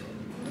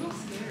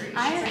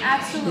 I am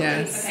absolutely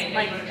Yes.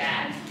 like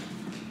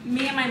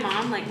me and my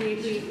mom. Like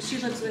she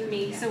lives with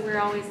me, so we're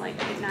always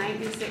like at night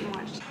we sit and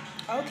watch.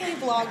 Okay,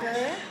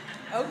 vlogger.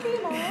 Okay,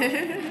 mom.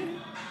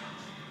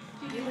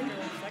 You like a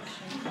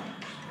reflection.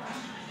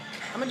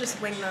 I'm gonna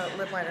just wing the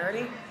lip liner.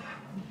 Ready?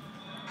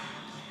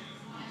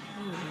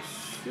 Oh,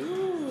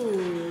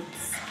 shoot.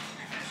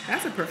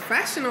 That's a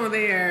professional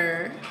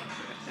there.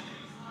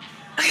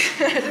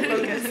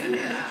 Focus.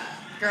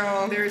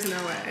 Girl, There's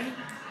no way.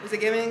 is it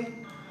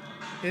giving?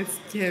 It's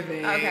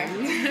giving. Okay.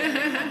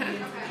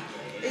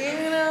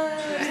 You know,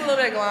 there's a little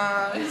bit of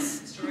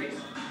gloss.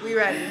 We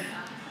ready?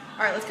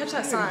 All right, let's catch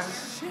that sun.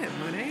 Shit,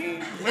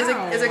 Monet. Is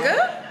Wow. it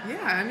good?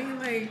 Yeah, I mean,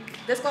 like.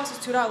 This gloss is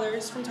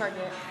 $2 from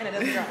Target, and it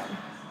doesn't drop.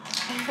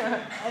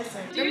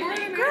 Good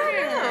morning,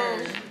 Girl.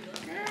 Girl,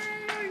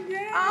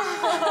 yeah.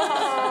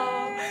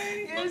 Oh,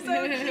 you're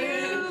so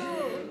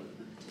cute.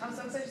 I'm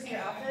so excited to see your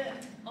outfit.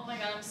 Oh my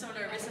god, I'm so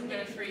nervous. I'm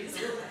gonna freeze.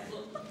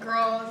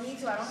 Girl, me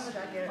too. I don't have a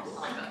jacket. Oh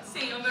my god.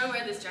 See, I'm gonna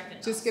wear this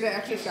jacket. Just get an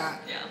extra shot.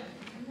 Yeah.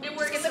 It Just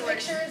works. get the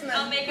pictures and then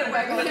I'll make it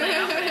work with my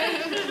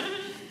outfit.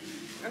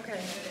 Okay,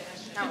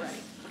 now we're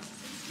ready.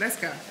 Let's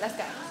go. Let's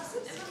go.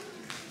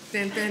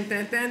 Dun, dun,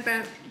 dun, dun,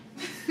 dun.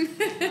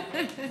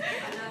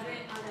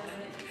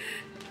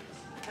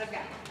 Let's go.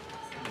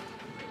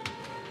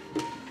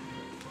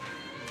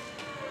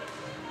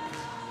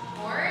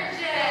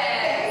 Gorgeous.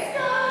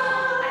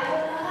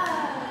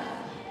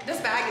 This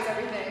bag is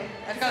everything.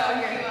 Let's go.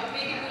 Here.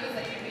 Baby blue is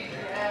like your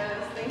favorite.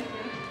 Yes, thank you.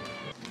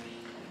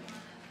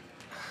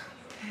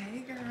 Hey,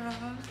 girl.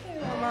 Hey,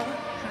 Mama.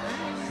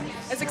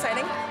 It's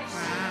exciting.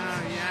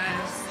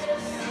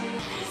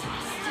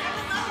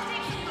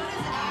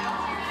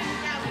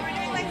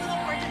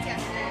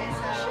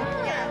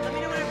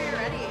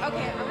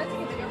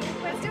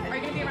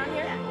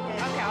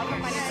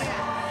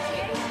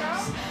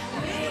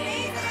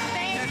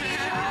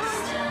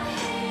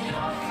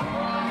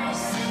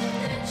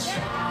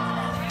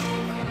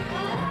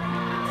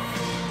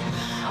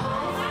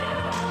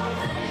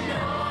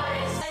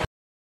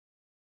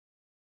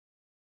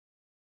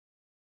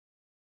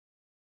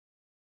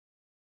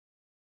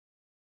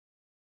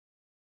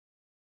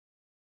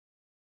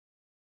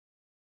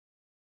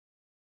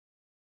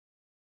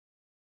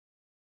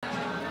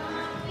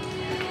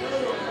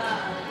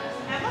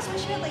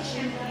 wish you had like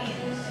champagne.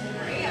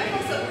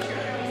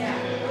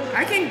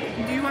 I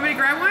can, do you want me to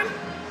grab one?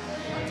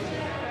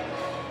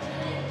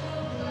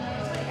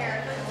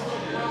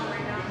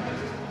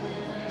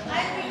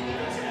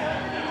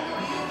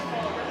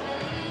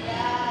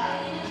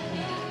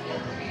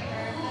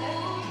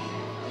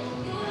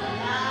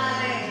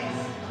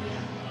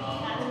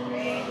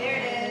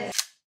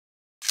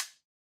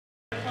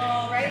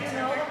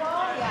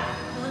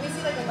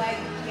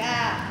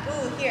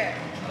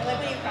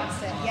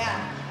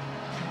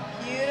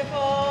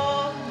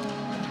 Beautiful.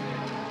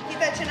 Keep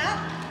that chin up.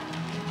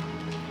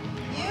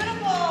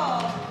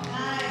 Beautiful.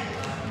 Nice.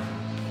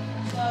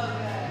 So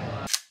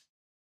good.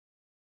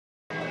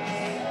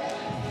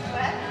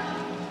 What?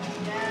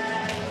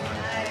 Yeah,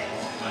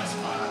 nice. Nice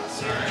spot.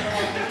 Sorry.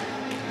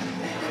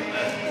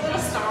 A little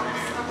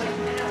stomps. I'm like, I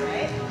know,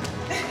 right?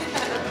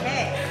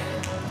 Okay.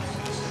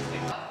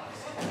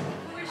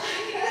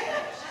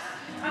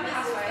 I'm the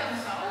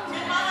housewife.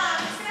 Your mama,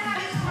 I'm just gonna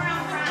have you come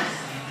around front.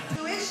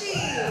 Who is she?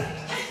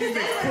 She's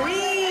the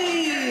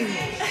queen.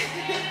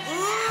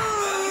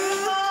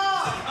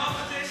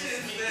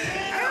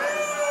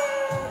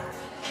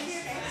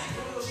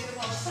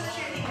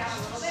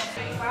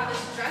 Wow,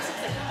 this dress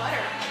looks like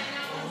butter.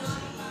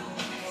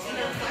 See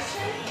the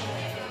reflection?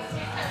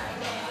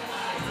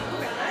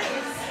 Ooh, nice.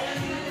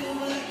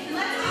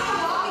 Let's do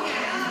a walking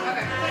around.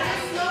 Okay. But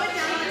just slow it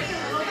down for me a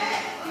little bit.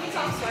 Can you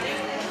tell I'm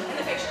sweating in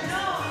the picture? No.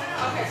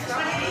 Okay, so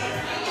I'm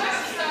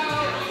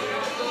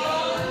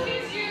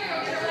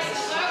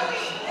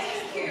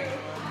Thank you.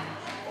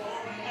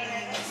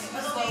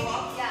 A slow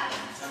walk? Yeah.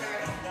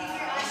 Keep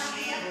your eyes on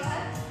me. Go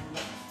ahead.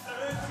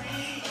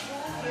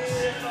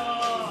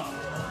 Beautiful.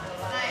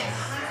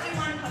 Nice. Let's do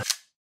one pose.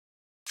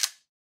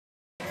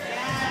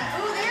 Yeah.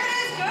 Ooh, there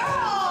it is,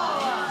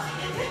 girl.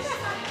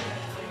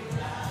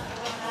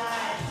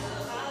 Nice.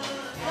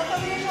 Look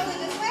over your shoulder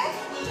this way.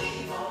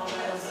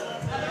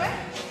 Other way.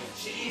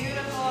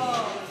 Beautiful.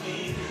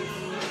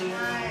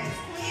 Nice.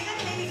 Can we even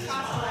maybe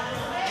cross the leg a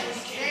little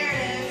bit? There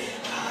it is.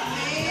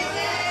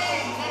 Amazing.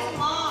 Nice and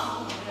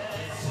long.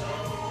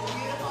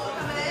 Beautiful.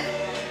 Coming in.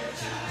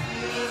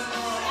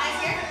 Beautiful.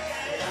 Eyes here.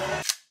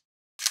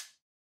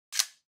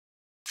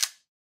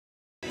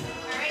 All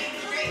right,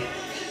 great.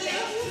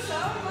 Thank you so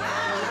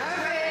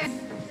much.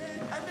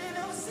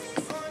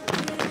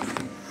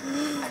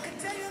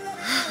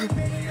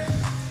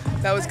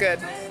 That was good.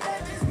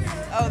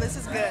 Oh, this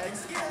is good.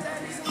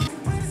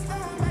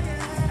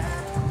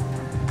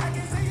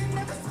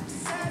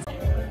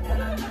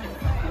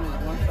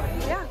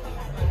 Yeah.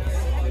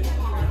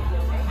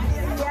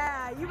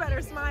 Yeah, you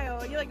better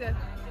smile. You like the.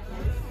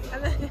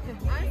 And then,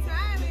 I'm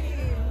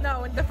smiling.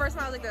 no, the first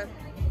smile was like the.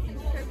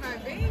 Because my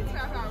veins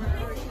fell out when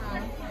I was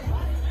smiling.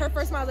 Her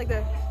first smile was like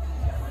the.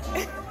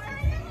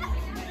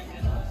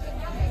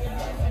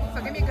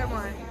 So give me a good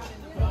one.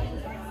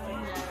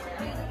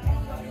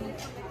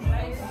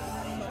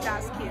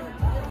 That's cute.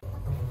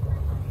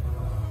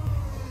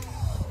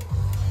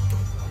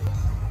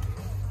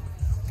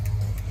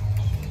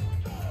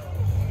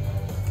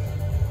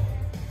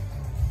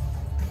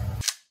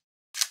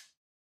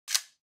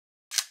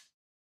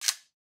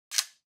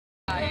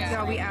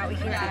 So we out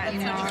here at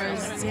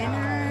NARS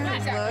dinner.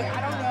 Look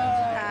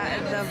at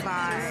the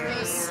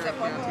vibes.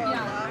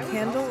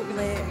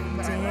 Candlelit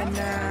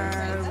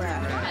dinner.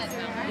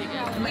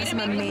 I met some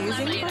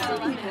amazing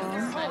fucking people.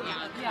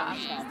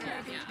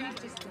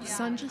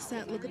 Sun just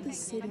set. Look at the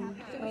city.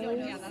 Oh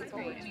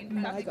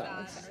my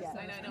gosh.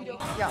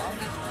 Y'all,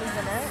 this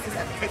dinner is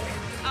epic.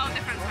 Oh,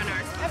 the front one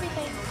ours.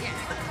 Everything.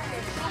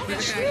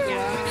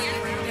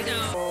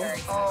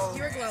 Oh,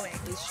 You're glowing.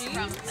 your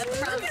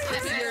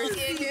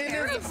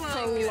skin is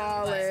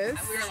flawless.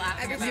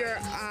 Your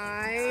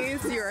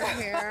eyes, your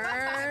hair,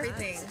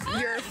 Everything.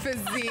 your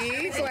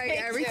physique, like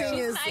everything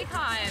is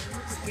Icon.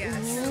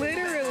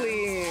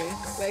 literally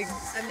like.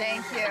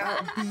 Thank you.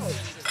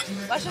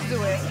 Let's just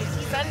do it.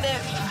 Send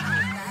it.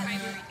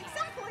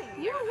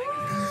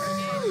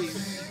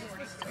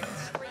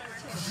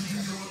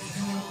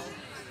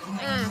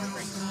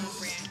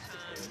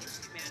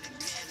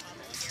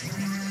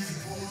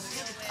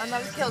 I'm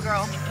not a kill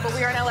girl, but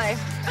we are in LA.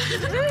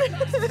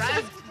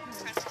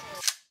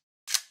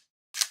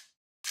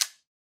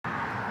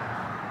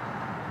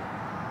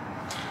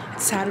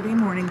 It's Saturday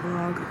morning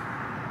vlog.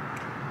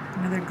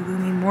 Another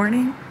gloomy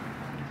morning.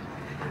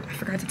 I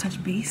forgot to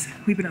touch base.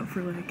 We've been up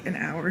for like an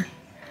hour.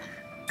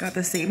 Got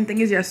the same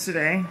thing as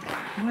yesterday.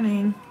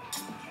 Morning.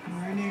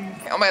 Morning.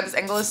 Oh my god, this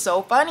angle is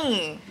so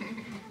funny.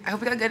 I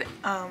hope we got good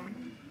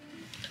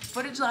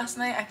footage last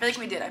night. I feel like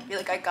we did. I feel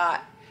like I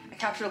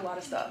captured a lot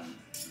of stuff.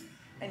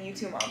 And you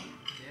too, Mom. Yeah,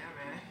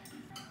 man.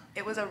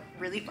 It was a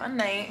really fun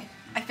night.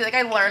 I feel like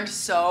I learned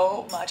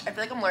so much. I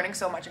feel like I'm learning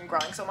so much and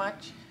growing so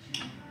much.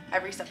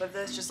 Every step of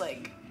this, just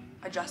like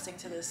adjusting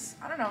to this,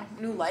 I don't know,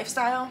 new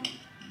lifestyle.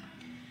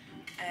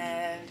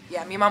 And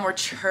yeah, me and Mom were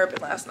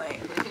chirping last night.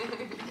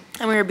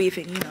 And we were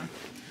beefing, you know.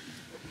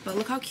 But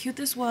look how cute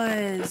this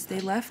was.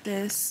 They left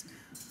this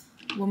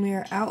when we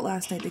were out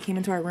last night, they came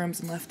into our rooms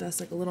and left us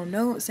like a little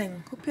note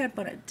saying, hope you had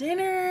fun at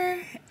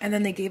dinner. And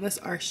then they gave us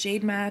our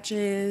shade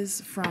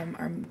matches from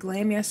our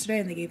glam yesterday,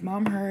 and they gave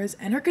mom hers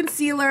and her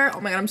concealer.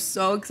 Oh my god, I'm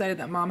so excited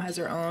that mom has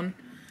her own.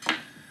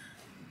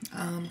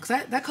 Cause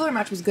that color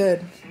match was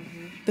good.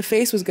 The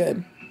face was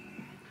good.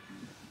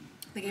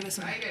 They gave us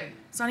some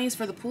sunnies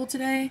for the pool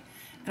today.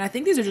 And I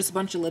think these are just a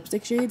bunch of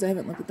lipstick shades. I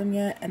haven't looked at them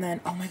yet. And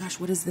then, oh my gosh,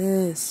 what is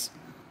this?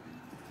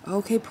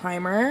 Okay,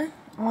 primer.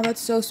 Oh,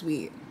 that's so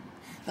sweet.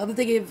 I love that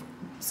they gave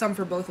some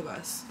for both of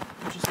us,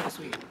 which is so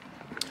sweet.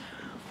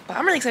 But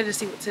I'm really excited to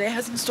see what today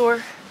has in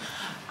store.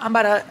 I'm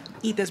about to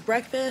eat this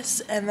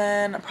breakfast, and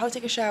then I'll probably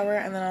take a shower,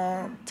 and then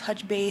I'll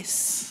touch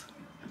base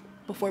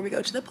before we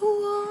go to the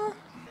pool.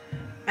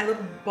 I look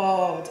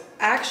bald.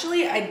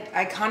 Actually,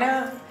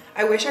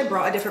 I wish I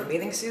brought a different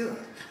bathing suit,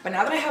 but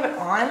now that I have it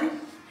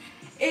on,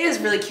 it is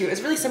really cute.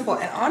 It's really simple,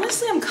 and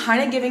honestly, I'm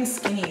kind of giving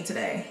skinny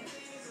today.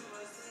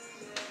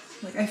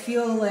 Like, I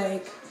feel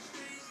like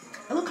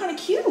I look kind of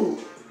cute.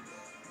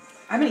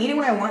 I've been eating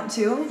what I want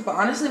to, but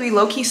honestly, we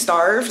low-key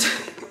starved.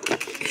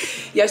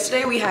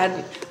 Yesterday, we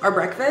had our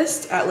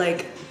breakfast at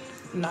like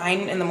 9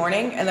 in the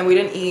morning, and then we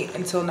didn't eat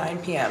until 9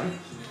 p.m.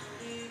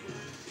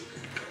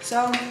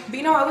 So, but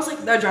you know, I was like,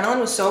 the adrenaline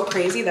was so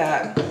crazy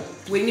that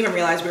we didn't even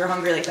realize we were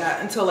hungry like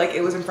that until like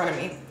it was in front of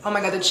me. Oh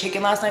my god, the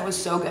chicken last night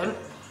was so good.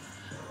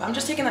 But I'm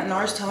just taking that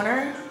NARS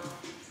toner.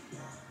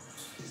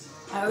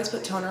 I always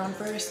put toner on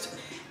first.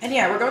 And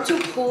yeah, we're going to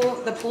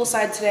the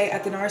poolside today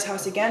at the NARS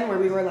house again, where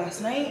we were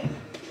last night.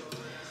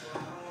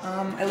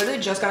 I literally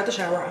just got out the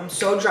shower. I'm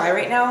so dry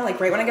right now. Like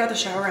right when I get out the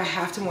shower, I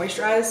have to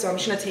moisturize. So I'm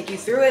just gonna take you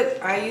through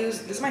it.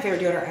 This is my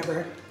favorite deodorant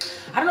ever.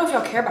 I don't know if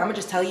y'all care, but I'm gonna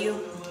just tell you.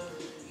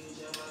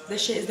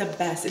 This shit is the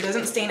best. It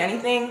doesn't stain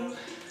anything.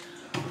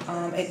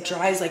 It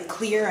dries like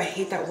clear. I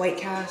hate that white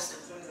cast.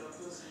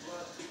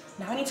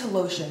 Now I need to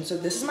lotion. So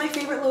this is my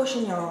favorite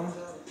lotion, y'all.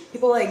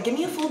 People are like, give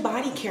me a full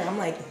body care. I'm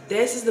like,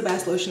 this is the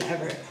best lotion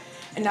ever.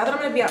 And now that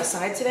I'm gonna be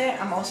outside today,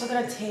 I'm also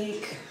gonna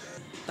take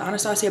the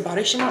Anastasia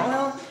Body Shimmer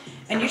Oil.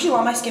 And usually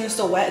while my skin is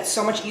still wet, it's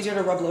so much easier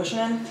to rub lotion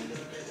in.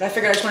 But I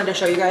figured I just wanted to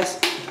show you guys.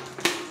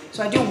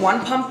 So I do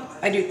one pump,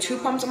 I do 2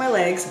 pumps on my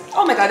legs.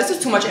 Oh my god, this is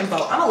too much info.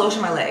 I'm gonna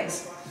lotion my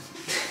legs.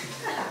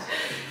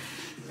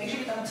 Make sure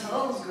you get them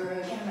toes, girl.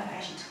 Get them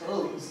ashy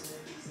toes.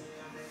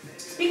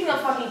 Speaking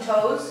of fucking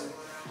toes,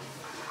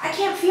 I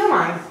can't feel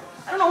mine.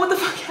 I don't know what the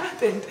fuck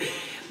happened.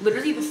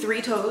 Literally the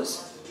 3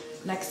 toes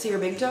next to your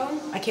big toe,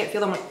 I can't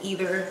feel them on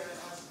either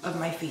of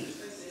my feet.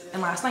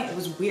 And last night it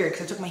was weird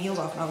because I took my heels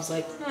off and I was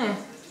like,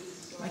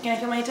 why can't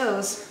I feel my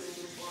toes?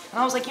 And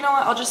I was like, you know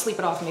what, I'll just sleep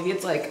it off. Maybe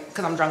it's like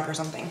because I'm drunk or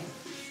something.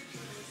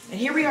 And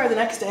here we are the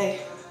next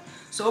day,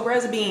 sober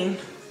as a bean,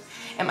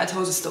 and my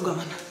toes are still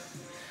gone.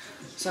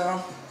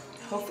 So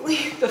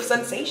hopefully the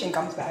sensation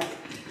comes back.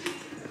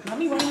 Let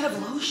me run out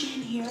of lotion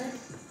here.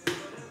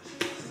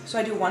 So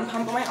I do 1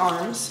 pump on my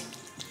arms.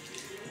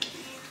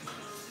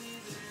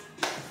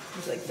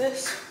 It's like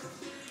this.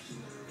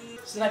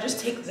 So then I just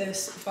take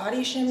this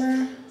body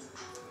shimmer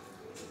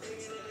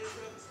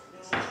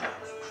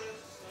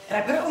and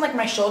I put it on like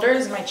my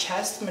shoulders and my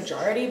chest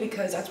majority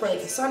because that's where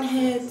like the sun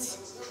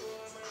hits.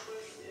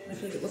 I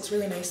feel like it looks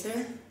really nice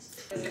there.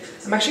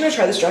 I'm actually gonna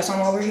try this dress on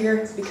while we're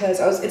here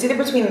because it's either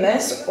between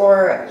this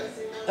or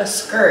a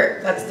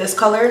skirt that's this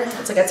color.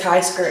 It's like a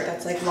tie skirt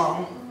that's like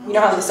long. You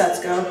know how the sets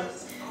go.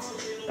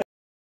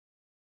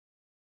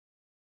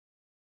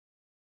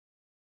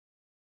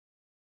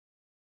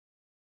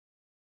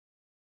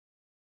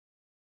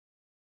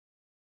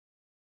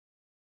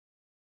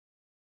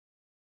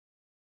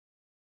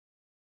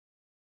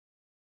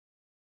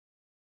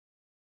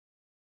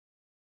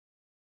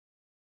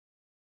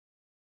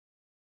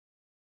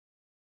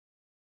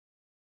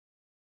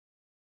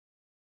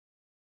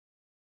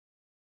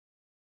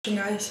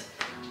 Guys,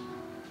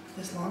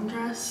 this long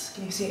dress,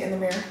 can you see it in the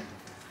mirror?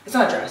 It's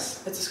not a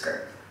dress, it's a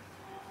skirt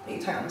that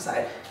you tie on the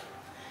side.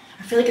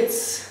 I feel like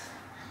it's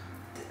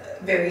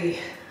very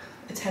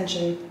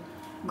attention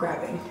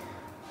grabbing.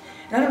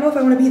 And I don't know if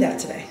I want to be that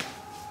today.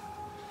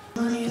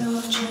 The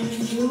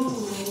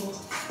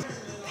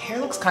hair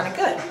looks kind of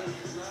good.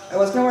 I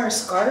was gonna wear a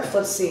scarf,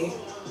 let's see.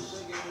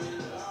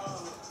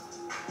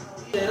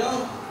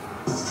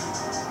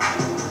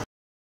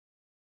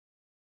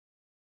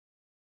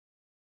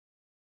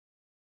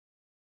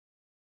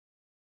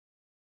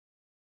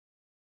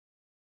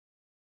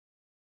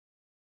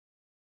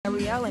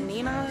 Ariel and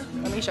Nina,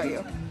 let me show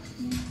you.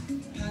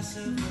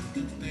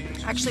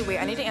 Actually, wait,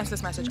 I need to answer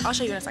this message. I'll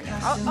show you in a second.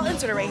 I'll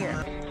insert it right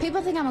here.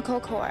 People think I'm a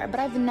coke whore, but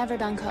I've never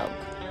done coke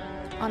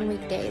on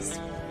weekdays.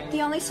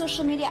 The only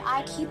social media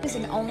I keep is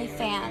an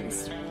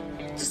OnlyFans.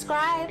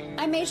 Subscribe.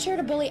 I made sure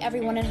to bully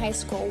everyone in high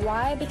school.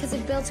 Why? Because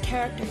it builds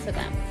character for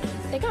them.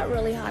 They got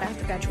really hot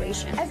after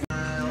graduation. Look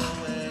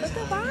at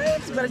the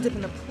vibes. Better dip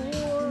in the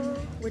pool.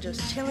 We're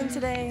just chilling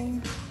today.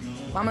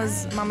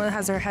 Mama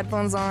has her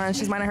headphones on.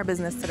 She's minding her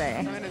business today.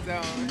 I'm in a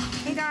zone.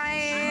 Hey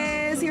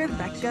guys, here's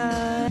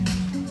Becca.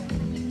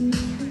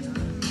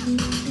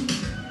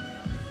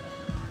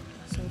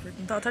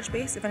 So I'll touch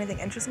base if anything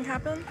interesting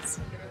happens.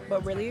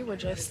 But really, we're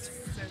just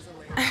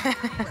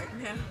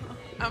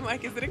I'm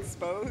like, is it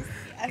exposed?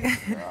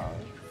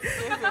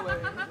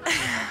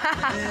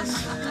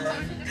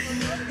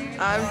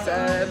 I'm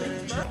dead.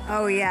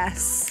 Oh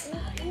yes.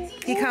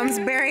 He comes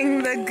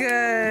bearing the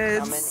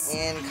goods.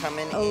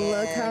 Coming in. Oh,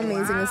 look how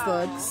amazing this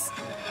looks.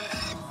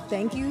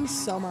 Thank you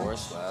so much.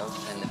 Force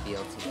love and the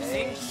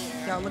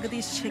BLT. Y'all, look at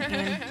these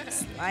chicken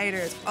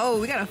sliders. Oh,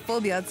 we got a full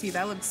BLT.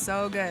 That looks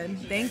so good.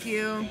 Thank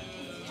you.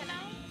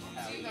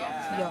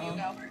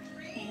 Y'all.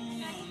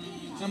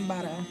 I'm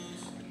about to.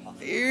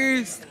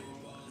 Cheers.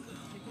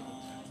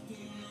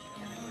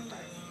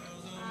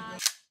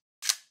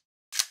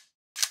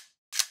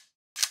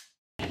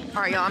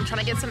 Alright, y'all, I'm trying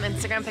to get some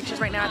Instagram pictures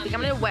right now. I think I'm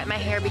gonna wet my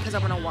hair because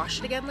I'm gonna wash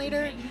it again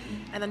later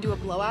and then do a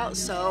blowout.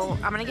 So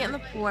I'm gonna get in the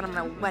pool and I'm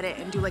gonna wet it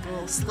and do like a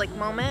little slick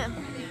moment.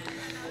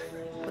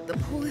 But the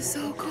pool is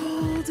so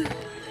cold.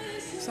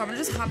 So I'm gonna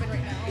just hop in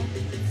right now.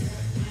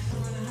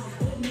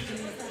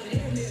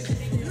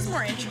 This is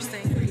more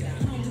interesting.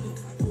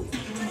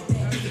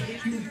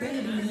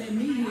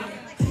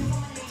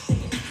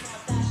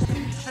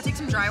 Should I take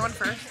some dry one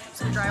first?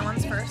 Some dry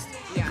ones first?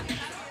 Yeah.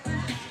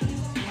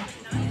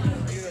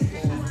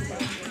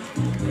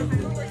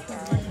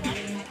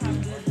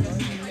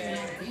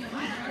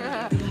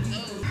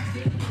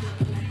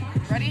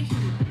 Ready?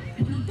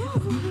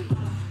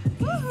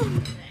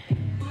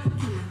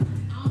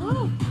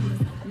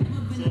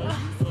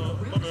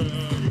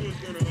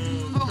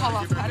 Oh, hold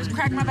on. I just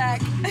cracked my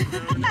back.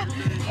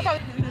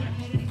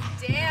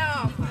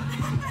 Damn.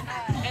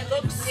 It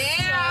looks so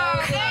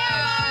good.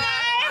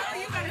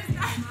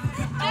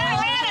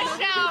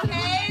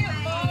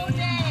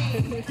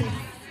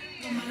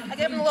 I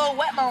gave him a little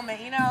wet moment,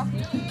 you know?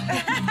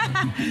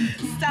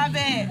 Stop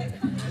it.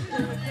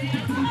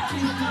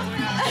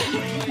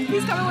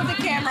 He's coming with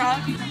the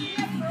camera.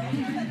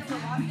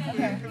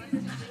 Okay.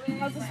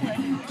 How's this look?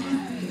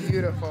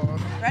 Beautiful.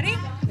 Ready?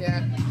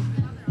 Yeah.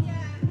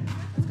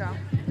 Let's go. I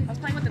was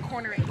playing with the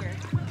corner right here.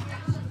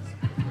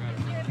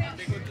 I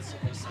think with the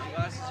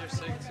sunglasses are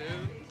sick too.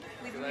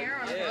 Leave them here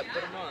on the Yeah,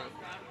 put them on.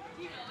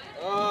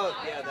 Oh,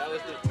 yeah, that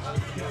was the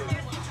move.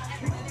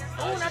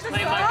 Oh, not the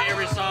Playing song? my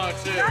favorite song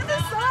too. Not the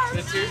song.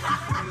 This too.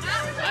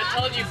 I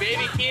told you,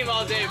 baby Keem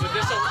all day, but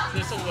this'll work.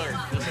 This'll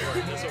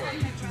work.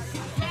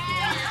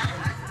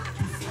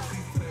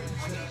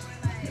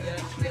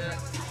 Yeah.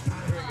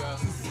 Here we go.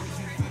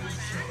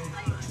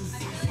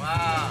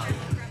 Wow.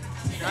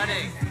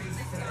 Stunning.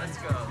 Let's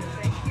go.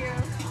 Thank you.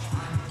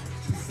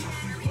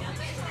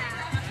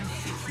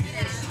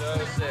 So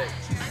sick.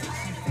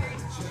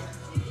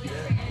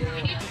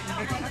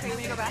 Okay, let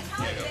me go back.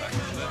 Yeah, go back a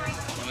little bit.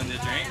 Want the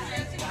drink?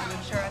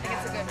 Sure, I think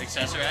it's a good.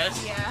 Accessorize?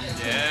 Yeah.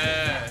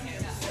 Yeah.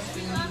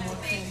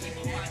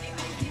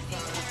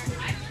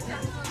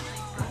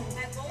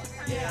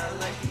 Yeah, I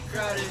like it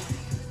crowded.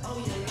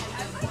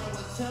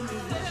 I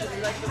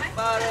like the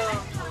bottom.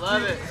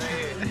 Love it.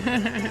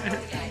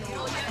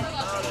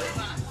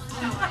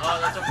 Oh,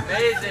 that's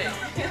amazing.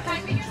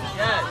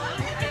 Yes.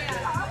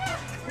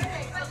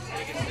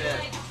 Take a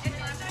sip.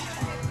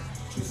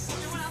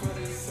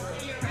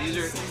 These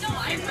are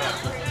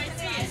incredible.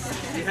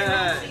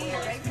 Yeah.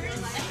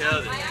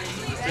 Killed it.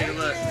 Let's take a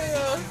look.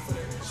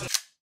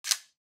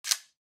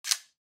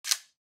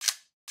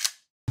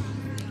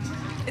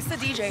 It's the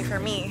DJ for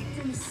me.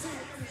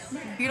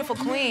 Beautiful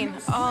queen.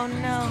 Oh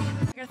no.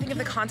 I gotta think of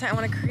the content I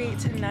want to create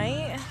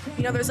tonight.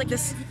 You know, there's like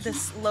this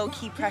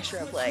low-key pressure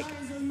of like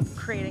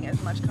creating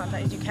as much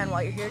content as you can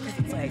while you're here because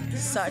it's like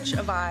such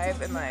a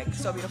vibe and like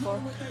so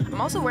beautiful. I'm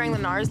also wearing the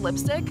NARS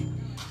lipstick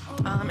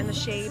in the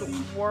shade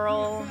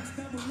Whirl.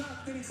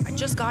 I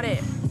just got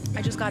it.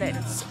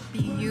 It's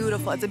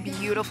beautiful. It's a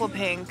beautiful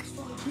pink.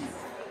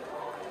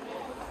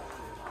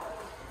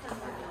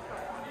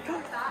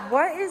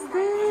 What is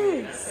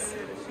this?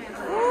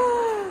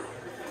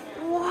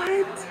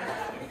 What?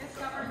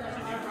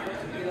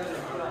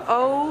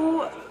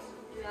 Oh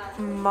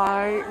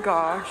my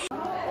gosh.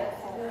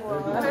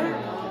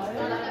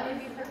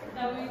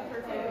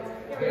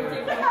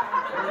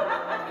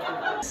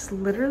 This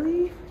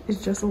literally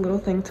is just a little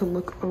thing to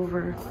look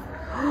over.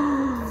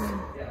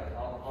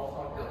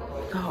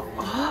 The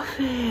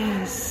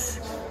office.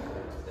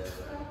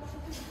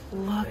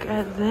 Look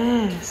at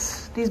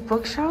this. These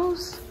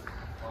bookshelves.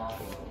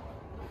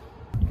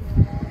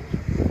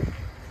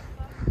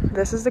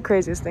 This is the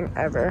craziest thing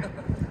ever.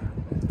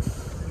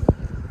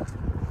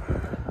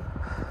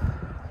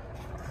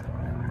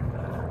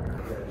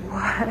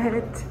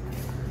 What?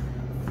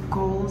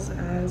 Goals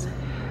as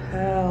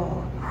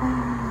hell.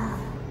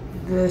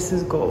 This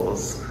is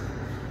goals.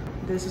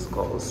 This is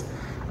goals.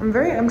 I'm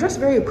dressed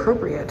very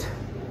appropriate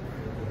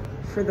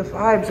for the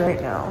vibes right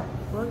now.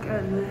 Look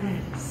at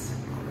this.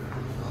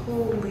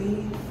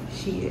 Holy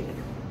shit.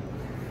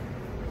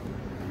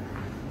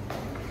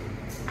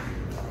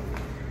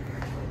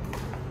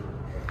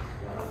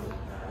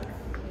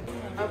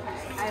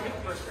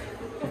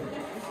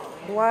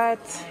 What?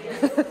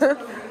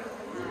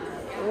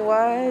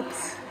 What?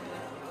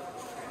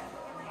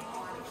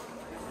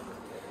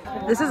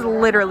 This is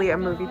literally a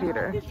movie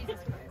theater.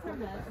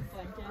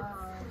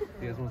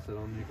 You guys want to sit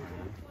on the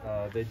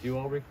recliner? They do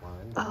all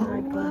recline. Oh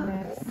my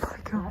goodness. Oh my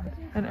god.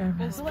 And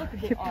Hermes. Like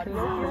the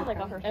audio here, like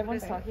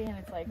everyone's talking and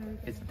it's like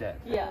It's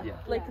dead. yeah.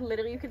 Like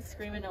literally you could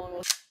scream and no one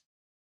will.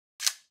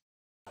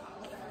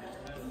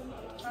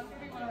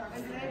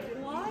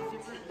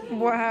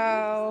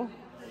 Wow.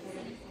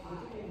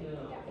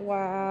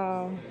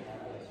 Wow.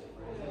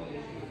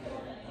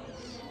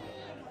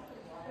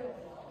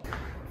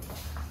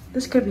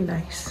 This could be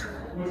nice.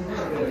 And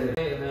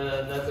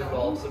then that's a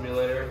golf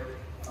simulator.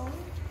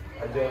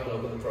 I do have to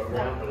open the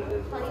program, but it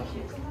is.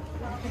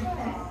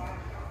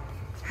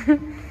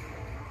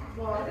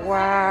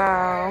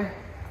 Wow.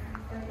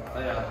 Oh,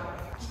 yeah.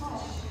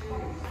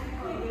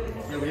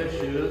 Yeah, we have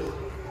shoes.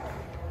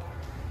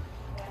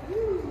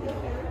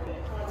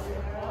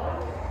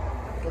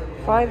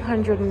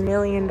 $500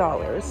 million.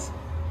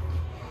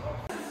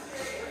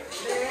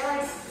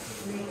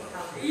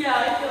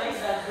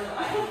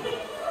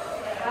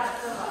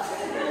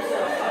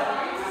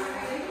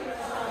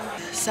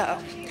 So,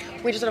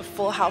 we just did a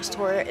full house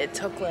tour. It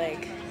took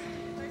like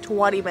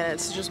 20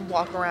 minutes to just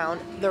walk around.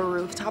 The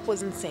rooftop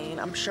was insane.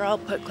 I'm sure I'll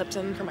put clips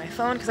in for my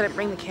phone because I didn't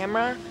bring the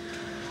camera.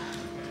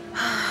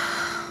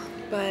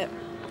 But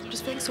I'm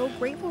just feeling so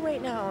grateful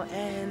right now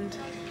and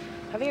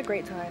having a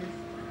great time.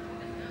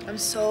 I'm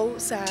so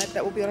sad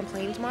that we'll be on a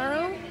plane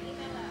tomorrow.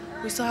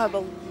 We still have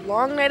a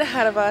long night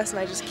ahead of us and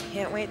I just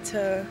can't wait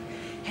to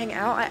hang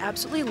out. I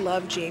absolutely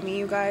love Jamie,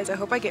 you guys. I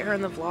hope I get her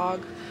in the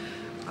vlog.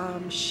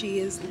 She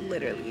is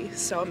literally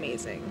so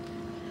amazing.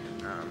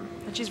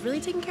 And she's really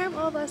taking care of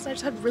all of us. I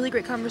just had a really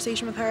great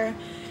conversation with her.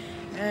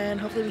 And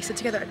hopefully we sit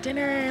together at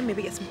dinner,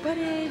 maybe get some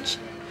footage.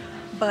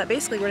 But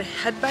basically we're gonna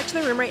head back to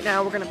the room right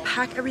now. We're gonna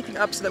pack everything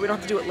up so that we don't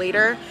have to do it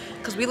later.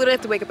 Because we literally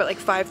have to wake up at like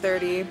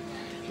 5:30,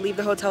 leave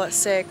the hotel at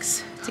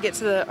 6 to get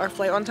to our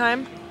flight on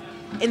time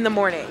in the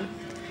morning.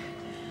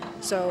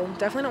 So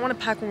definitely don't want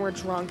to pack when we're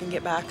drunk and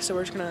get back. So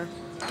we're just gonna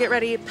get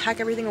ready, pack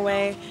everything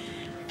away,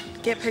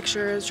 get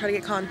pictures, try to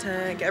get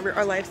content, get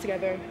our lives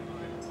together.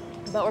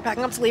 But we're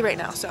packing up to leave right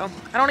now, so I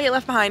don't want to get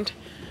left behind.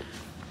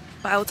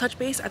 But I will touch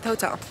base at the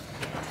hotel.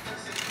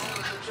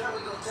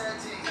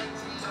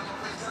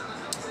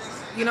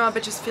 You know, a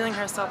bitch is feeling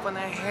herself when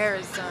their hair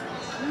is done.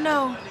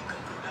 No.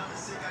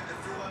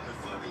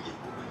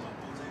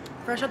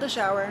 Fresh out the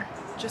shower,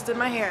 just did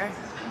my hair.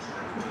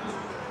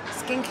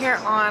 Skincare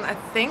on, I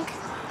think.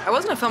 I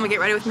was gonna film a get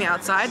ready with me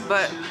outside,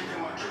 but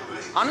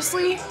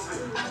honestly,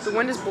 the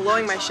wind is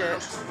blowing my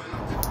shit.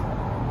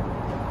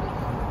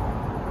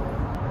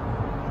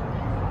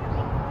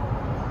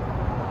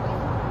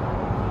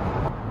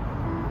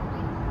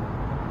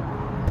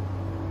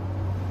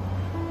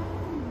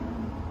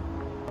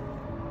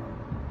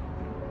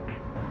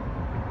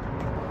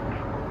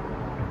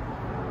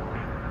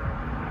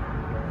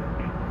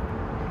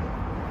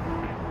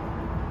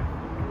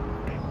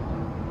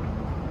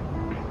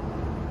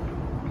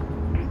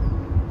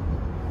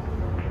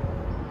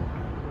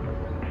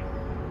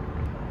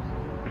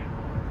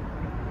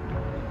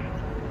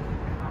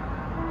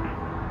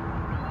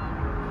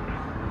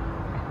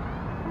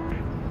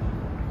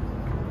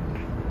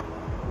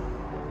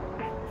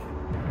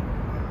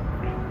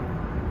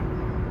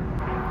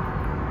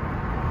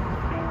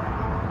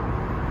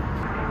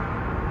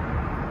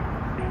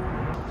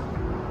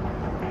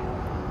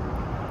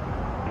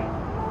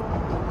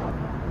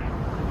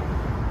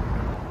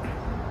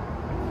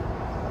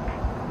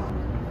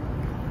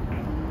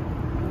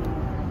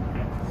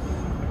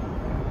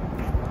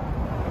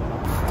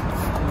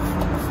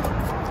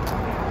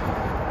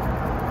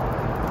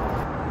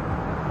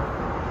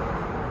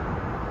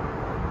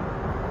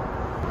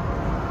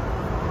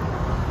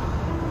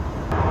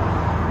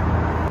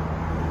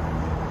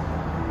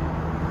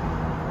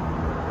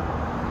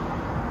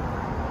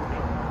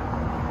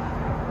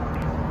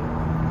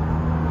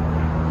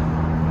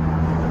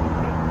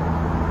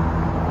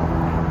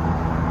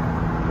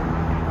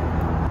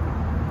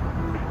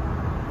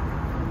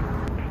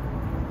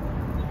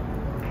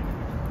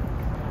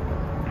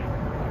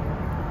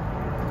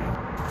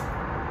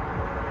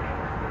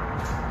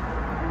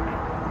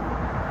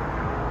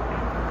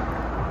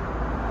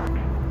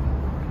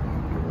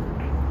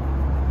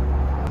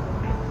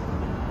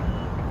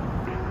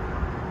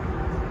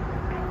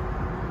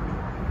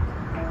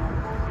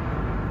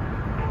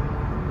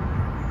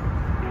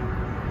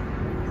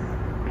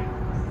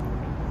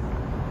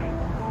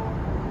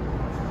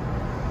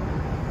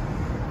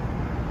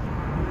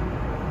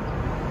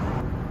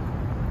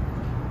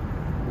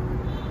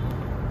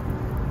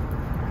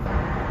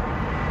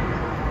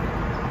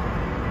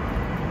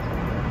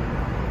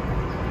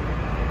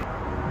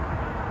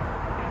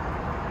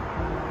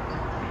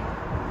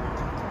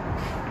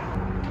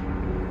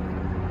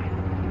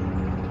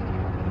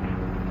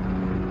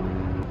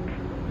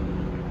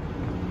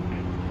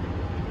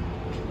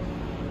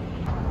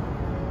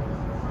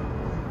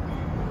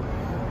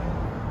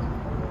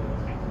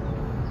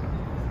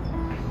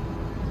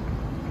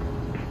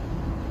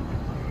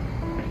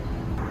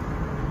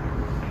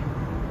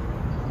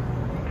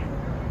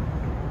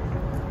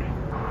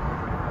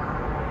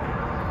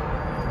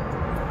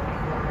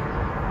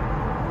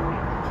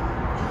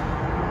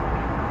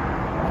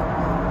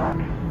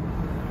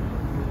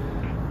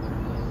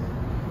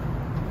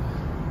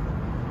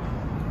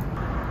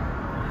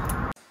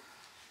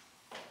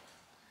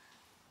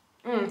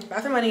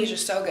 Bath & Money is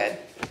just so good.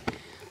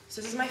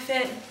 So this is my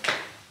fit.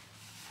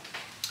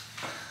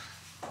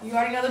 You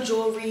already know the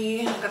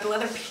jewelry. Got the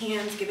leather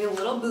pants, give me a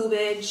little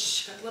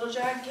boobage. Got the little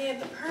jacket,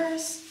 the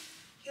purse,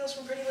 heels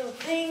from Pretty Little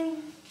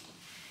Thing.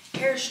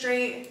 Hair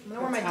straight. I'm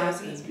gonna wear my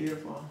desi. It's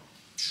beautiful.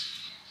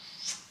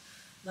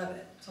 Love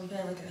it. So I'm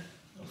feeling like a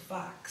little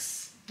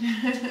fox.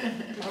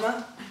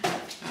 Mama?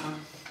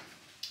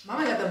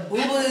 Mama got the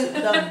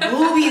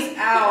boobies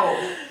out.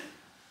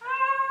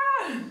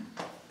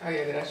 Oh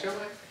yeah, did I show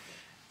my?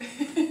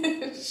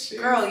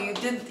 Girl, you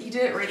did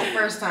it right the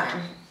first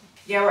time.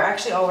 Yeah, we're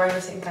actually all wearing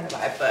the same kind of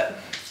vibe, but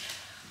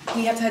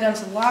we have to head down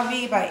to the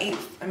lobby by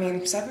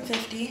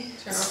 7:50.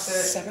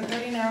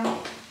 7:30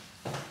 now.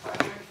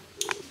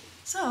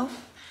 So,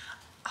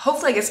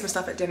 hopefully I get some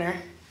stuff at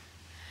dinner.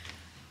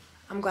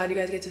 I'm glad you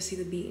guys get to see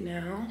the beat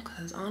now,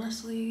 because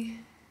honestly,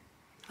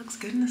 it looks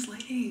good in this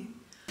lighting.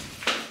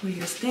 What do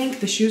you guys think?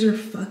 The shoes are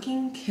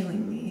fucking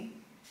killing me.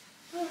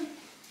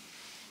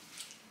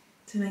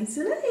 Tonight's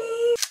the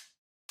night.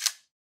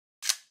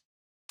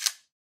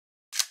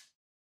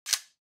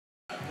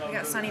 We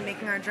got Sonny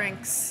making our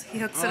drinks. He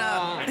hooks it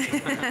up.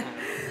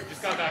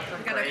 Just got back from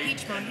We got a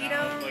peach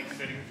mojito. like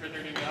sitting for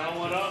 30 minutes.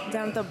 What up?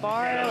 Down at the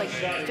bar, like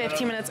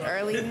 15 minutes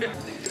early.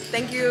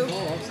 Thank you.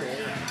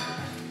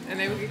 And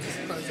then we can just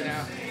close it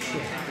out.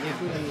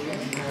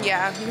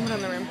 Yeah, we can put it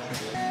in the room.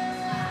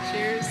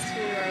 Cheers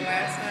to our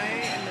last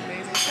night and the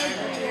amazing time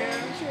with you.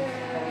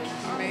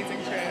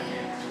 Amazing trip.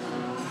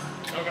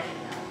 Okay.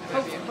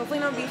 Hopefully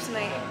no beef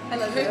tonight. I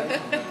love you.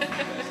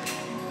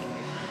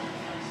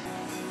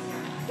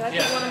 Do I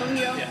take one of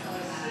mojito? Yeah.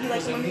 You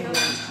like the mojito?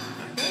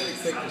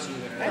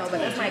 No, but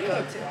that's my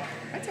go-to.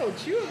 I told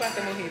you about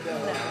the mojito.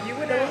 You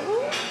would have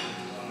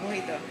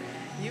mojito.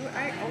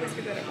 I always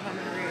get that at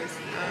Muhammad Rees.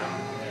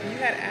 You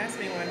had asked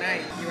me one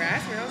night. You were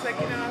asking me. I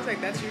was like,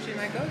 that's usually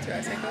my go-to.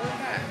 I said, go with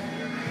that.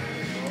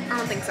 I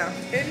don't think so.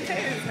 It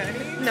is,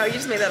 honey. No, you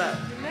just made that up.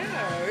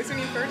 No, it's when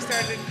you first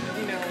started,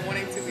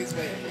 wanting to lose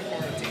weight in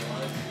quarantine.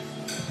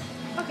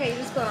 Okay, you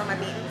just spilled on my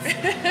beans. There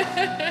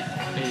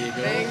you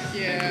go. Thank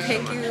you.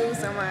 Thank you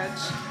so much.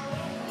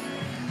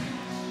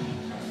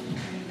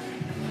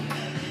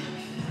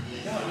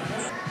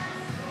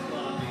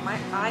 My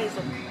eyes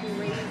look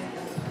crazy.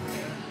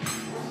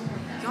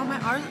 Yo,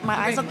 my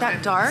eyes look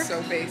that dark.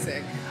 So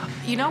basic.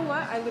 You know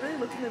what? I literally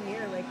looked in the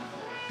mirror like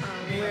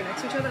we were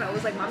next to each other and I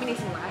was like, Mommy needs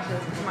some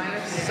lashes because mine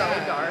are so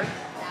dark.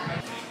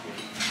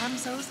 I'm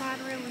so sad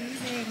we're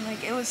leaving.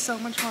 Like, it was so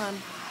much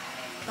fun.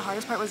 The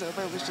hardest part was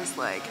over. It was just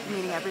like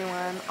meeting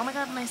everyone. Oh my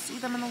God, and I see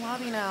them in the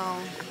lobby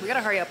now. We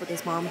gotta hurry up with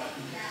this, Mom.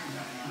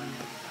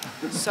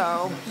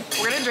 So,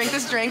 we're gonna drink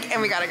this drink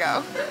and we gotta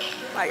go.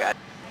 My God.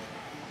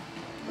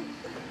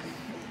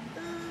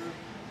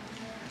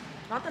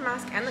 Not the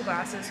mask and the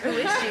glasses. Who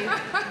is she?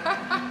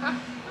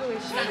 Who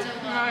is she?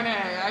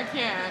 Monet, I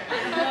can't.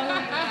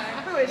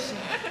 Who is she?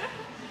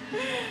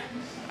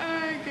 Oh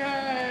my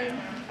God.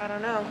 I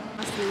don't know.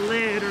 That's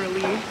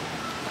literally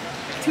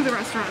to the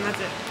restaurant and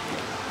that's it.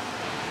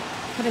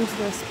 Heading to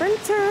the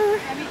Sprinter.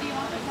 Abby, do you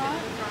want the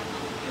sauce?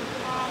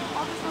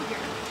 I'll just go here.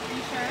 Are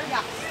you sure?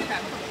 Yeah. Okay.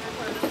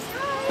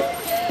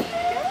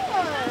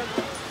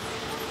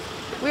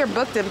 We are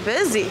booked and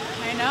busy.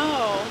 I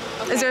know.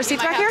 Okay. Is there a seat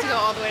back here? I have to go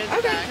all the way to the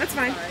Okay, back. that's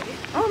fine.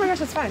 Oh my gosh,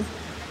 that's fine.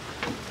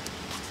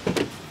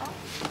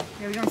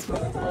 Yeah, we don't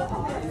smoke. That's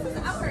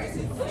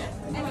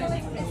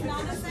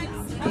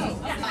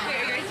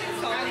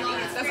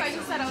why I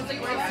just said I was like,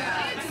 where's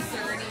that?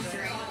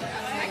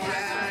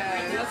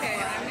 Okay,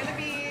 I'm gonna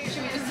be.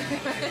 Should we just? I'm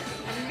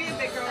gonna be a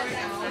big girl right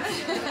now.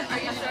 Are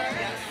you sure?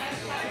 Yes.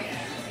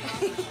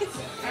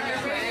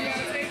 Alright, ready?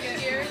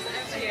 Cheers.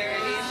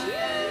 Cheers.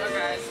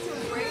 Okay.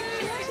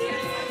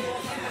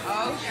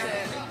 Oh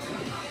shit.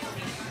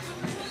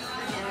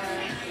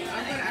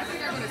 I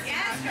think I'm gonna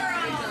yes, girl.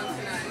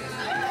 Tonight.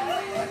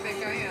 I think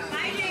I am.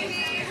 Hi,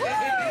 baby.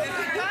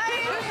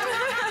 Bye.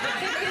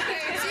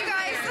 See you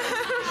guys.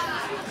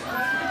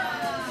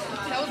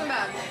 That wasn't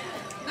bad.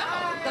 No.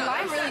 The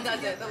lime really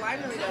does it. The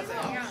lime really does it.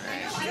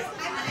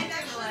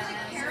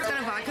 Is that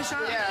a vodka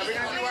shot? Yeah, we're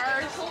gonna do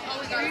ours.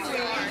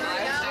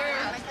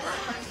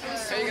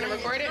 Are you gonna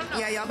record it?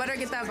 Yeah, y'all better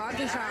get that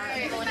vodka shot.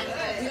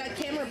 We got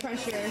camera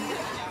pressure.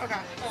 Okay.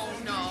 Oh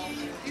no.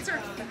 These are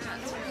fat.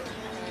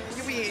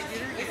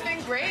 It's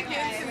been great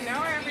getting to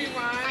know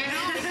everyone. I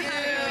know.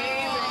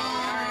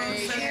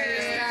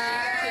 Cheers,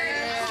 guys.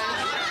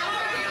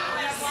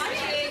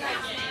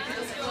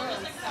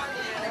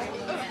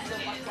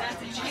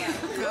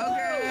 Go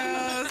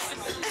girls.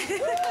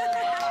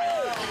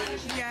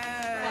 Yes.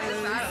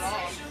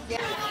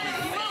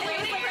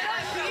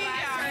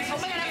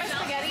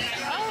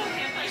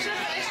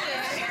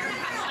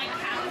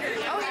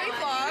 Oh, hey,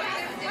 vlog.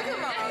 Look at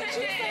Mom.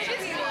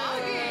 She's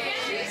vlogging.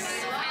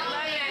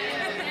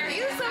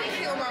 You're so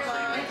cute, Mama.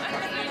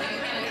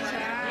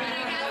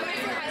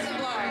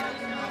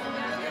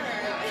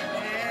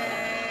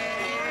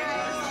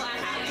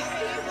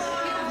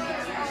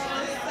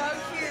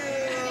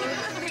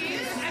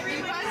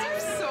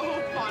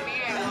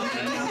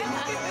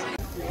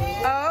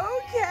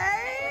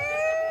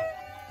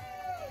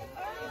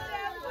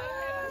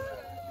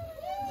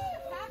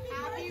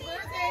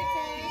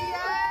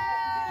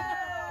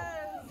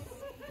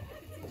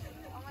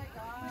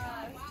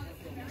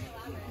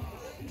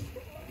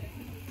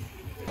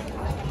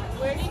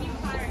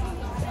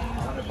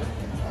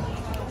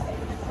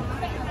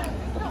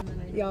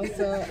 y'all.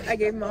 So I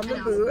gave mom the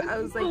boot. I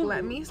was like,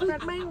 let me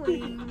spread my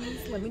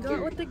wings. Let me go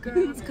out with the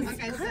girls because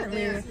it's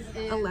currently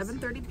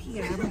 11:30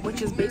 p.m.,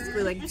 which is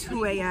basically like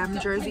 2 a.m.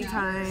 Jersey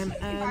time.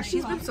 And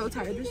she's been so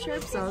tired this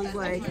trip. So I was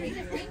like,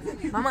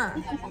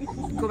 Mama,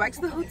 go back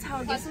to the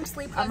hotel, get some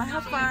sleep. I'm gonna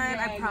have fun.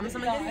 I promise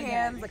I'm in good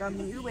hands. Like, I'll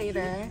meet you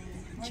later.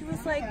 She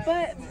was like,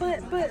 but,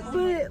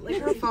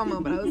 like her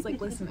FOMO, but I was like,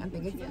 listen, I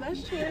think it's the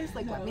best choice,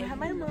 like, let me have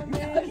my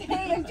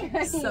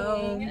moment.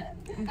 So,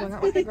 I'm going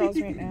out with the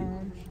girls right now.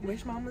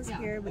 Wish mom was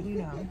here, but you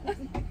know,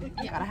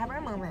 gotta have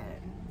our moment.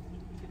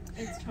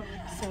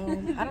 So,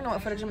 I don't know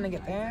what footage I'm gonna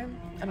get there.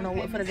 I don't know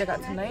what footage I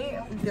got tonight.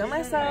 I'm feeling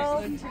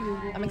myself.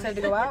 I'm excited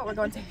to go out. We're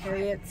going to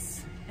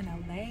Harriet's in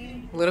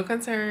LA. A little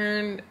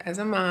concerned as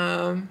a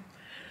mom.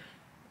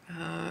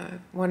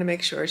 Want to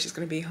make sure she's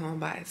going to be home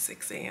by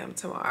 6 a.m.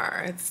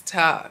 tomorrow. It's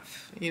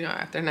tough, you know,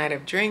 after a night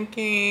of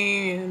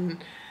drinking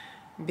and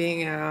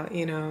being out,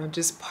 you know,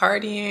 just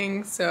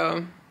partying.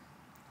 So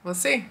we'll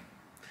see.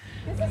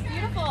 This is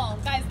beautiful.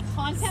 Guys,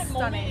 content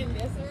moment in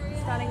this area.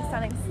 Stunning.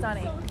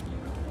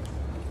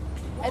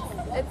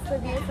 It's the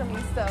view from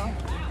me still.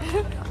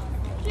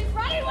 She's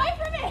running away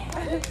from it.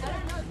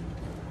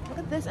 Look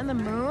at this and the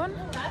moon.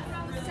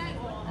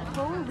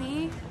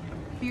 Holy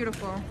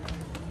beautiful.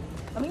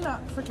 Let me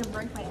not freaking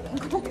break my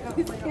ankle.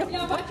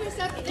 Yeah, watch your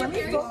step. Let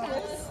me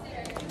focus.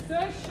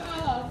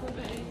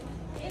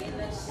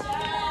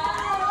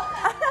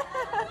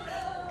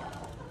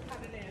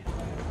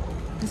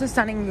 This is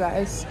stunning, you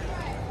guys.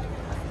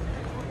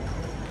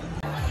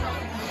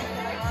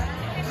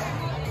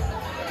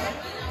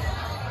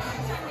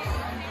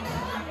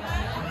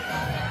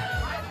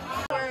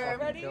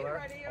 Ready?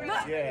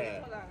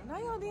 Yeah. Now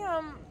y'all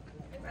damn.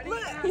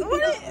 Look,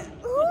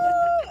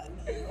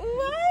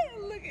 what?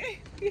 Look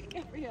at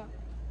Gabrielle.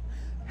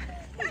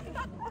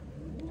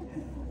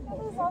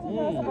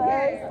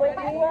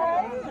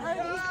 Are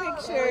these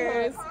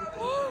pictures?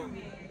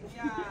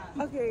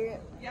 Okay.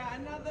 Yeah,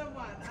 another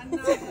one.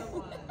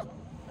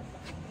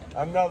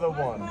 Another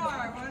one.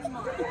 One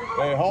more.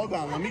 Wait, hold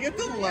on. Let me get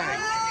the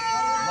legs.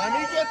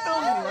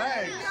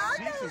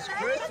 Jesus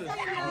Christ.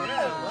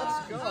 Yeah, let's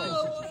go.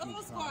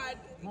 Full squad.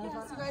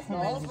 Let's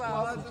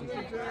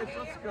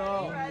go.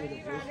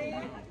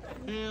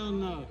 Hell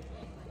no.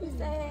 Pose.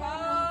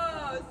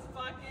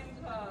 Fucking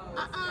pose.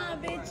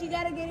 Bitch, you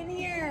gotta get in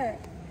here.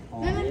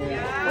 With the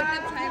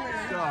timer.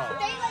 Let's go.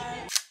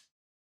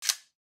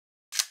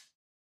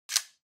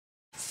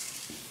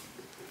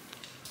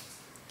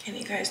 Can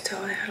you guys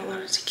tell I had a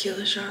lot of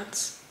tequila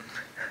shots?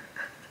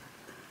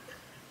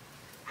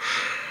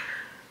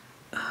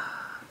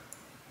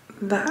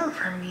 That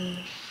for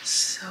me,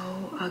 so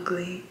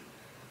ugly.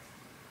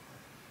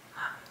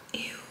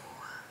 Ew.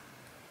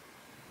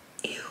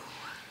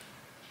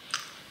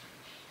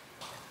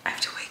 I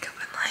have to wake up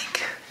in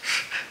like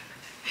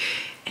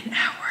an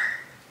hour.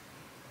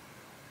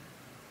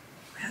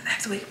 I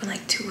have to wake up in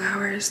like 2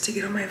 hours to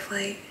get on my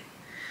flight.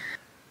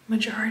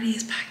 Majority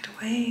is packed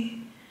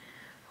away.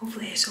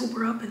 Hopefully I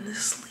sober up in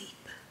this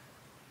sleep.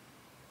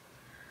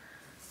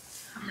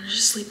 I'm gonna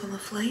just sleep on the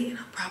flight and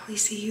I'll probably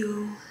see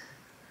you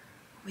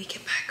when we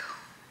get back home.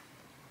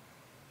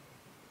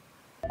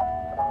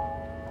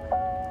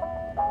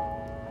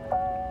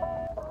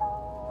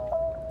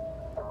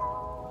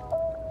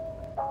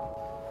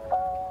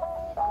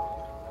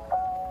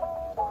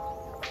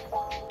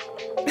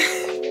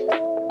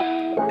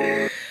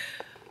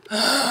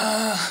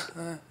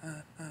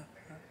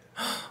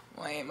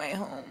 Why am I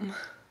home?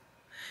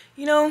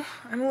 You know,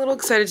 I'm a little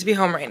excited to be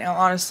home right now,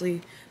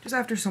 honestly. Just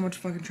after so much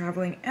fucking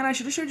traveling. And I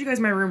should have showed you guys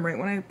my room right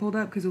when I pulled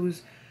up because it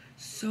was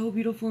so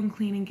beautiful and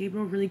clean. And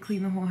Gabriel really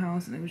cleaned the whole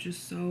house and it was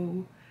just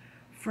so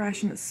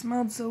fresh and it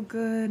smelled so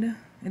good.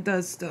 It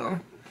does still.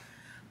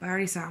 But I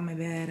already sat on my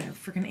bed. I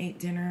freaking ate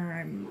dinner.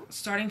 I'm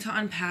starting to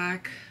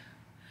unpack.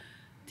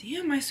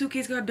 Damn, my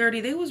suitcase got dirty.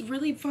 They was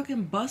really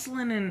fucking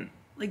bustling and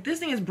like this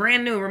thing is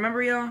brand new.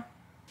 Remember, y'all?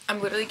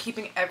 I'm literally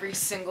keeping every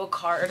single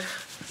card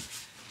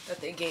that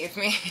they gave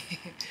me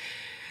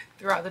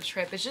throughout the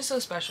trip. It's just so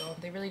special.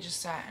 They really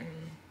just sat and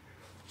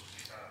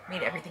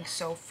made everything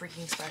so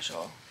freaking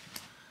special.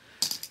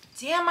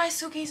 Damn, my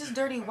suitcase is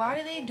dirty. Why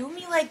did they do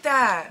me like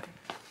that?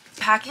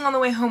 Packing on the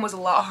way home was a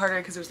lot harder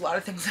because there was a lot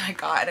of things that I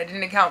got and I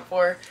didn't account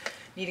for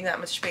needing that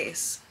much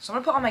space. So I'm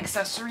gonna put all my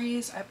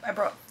accessories. I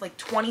brought like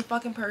 20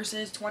 fucking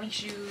purses, 20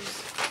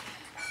 shoes.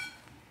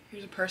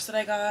 Here's a purse that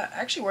I got. I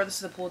actually wore this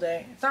to the pool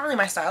day. It's not really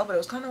my style, but it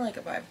was kind of like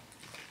a vibe.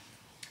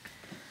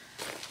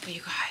 But you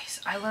guys,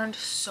 I learned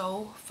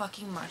so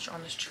fucking much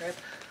on this trip.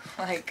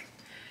 Like,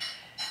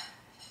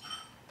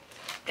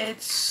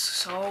 it's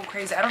so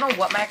crazy. I don't know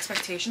what my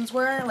expectations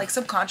were. Like,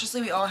 subconsciously,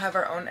 we all have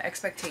our own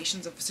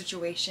expectations of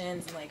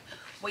situations and, like,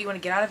 what you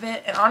want to get out of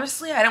it. And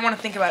honestly, I didn't want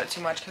to think about it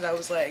too much because I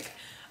was like,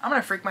 I'm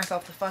going to freak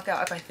myself the fuck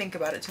out if I think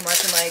about it too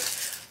much. And, like,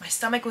 my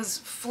stomach was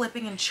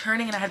flipping and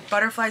churning and I had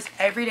butterflies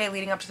every day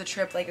leading up to the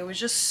trip. Like, it was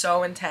just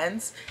so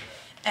intense.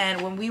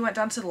 And when we went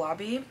down to the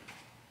lobby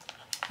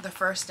the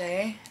first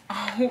day,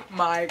 oh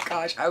my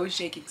gosh, I was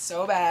shaking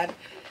so bad.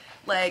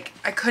 Like,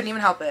 I couldn't even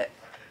help it.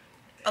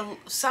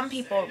 some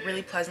people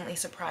really pleasantly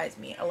surprised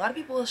me. A lot of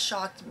people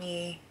shocked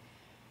me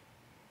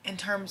in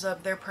terms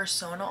of their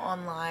persona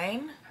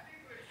online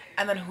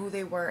and then who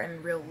they were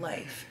in real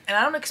life. And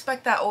I don't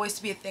expect that always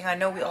to be a thing. I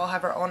know we all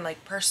have our own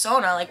like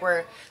persona, like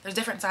where there's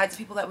different sides of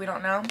people that we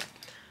don't know.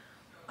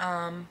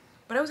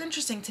 But it was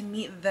interesting to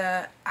meet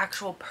the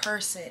actual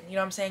person, you know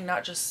what I'm saying?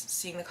 Not just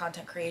seeing the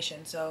content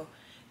creation. So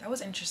that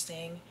was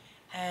interesting.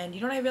 And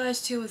you know what I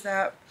realized too is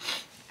that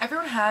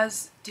everyone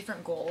has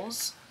different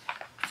goals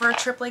for a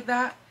trip like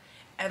that.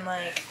 And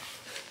like,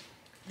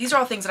 these are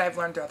all things that I've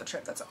learned throughout the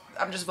trip.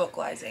 I'm just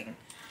vocalizing.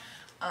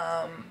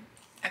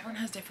 Everyone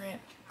has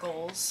different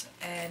goals,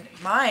 and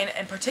mine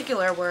in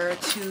particular were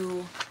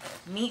to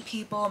meet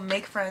people,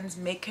 make friends,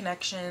 make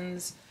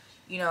connections,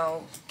 you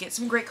know, get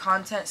some great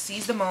content,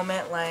 seize the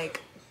moment,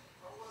 like,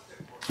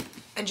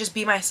 and just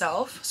be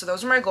myself. So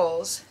those were my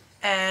goals.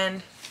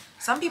 And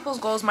some people's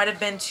goals might have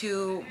been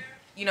to,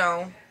 you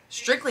know,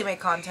 strictly make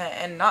content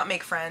and not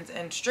make friends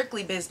and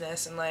strictly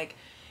business, and like,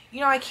 you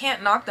know, I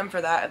can't knock them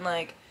for that. And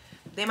like,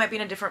 they might be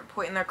in a different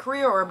point in their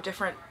career or a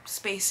different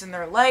space in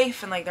their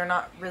life, and like they're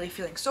not really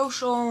feeling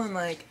social, and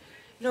like,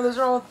 you know, those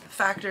are all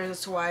factors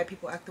as to why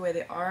people act the way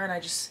they are. And I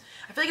feel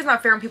like it's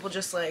not fair when people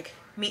just like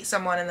meet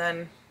someone and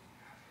then,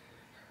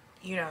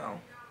 you know,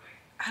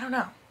 I don't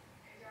know.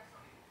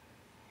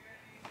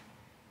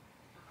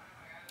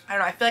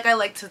 I feel like I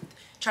like to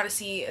try to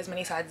see as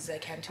many sides as I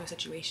can to a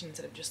situation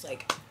instead of just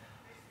like,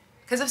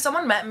 because if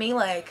someone met me,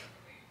 like,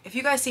 if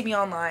you guys see me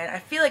online, I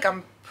feel like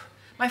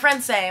my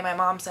friends say, my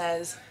mom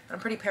says, I'm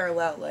pretty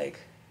parallel, like,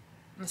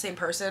 I'm the same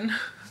person.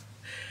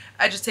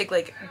 I just take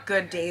like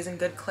good days and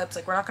good clips.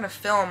 Like, we're not gonna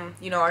film,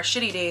 you know, our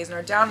shitty days and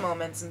our down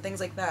moments and things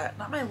like that.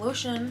 Not my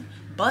lotion,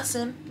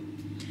 bussin'.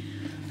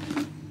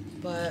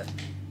 But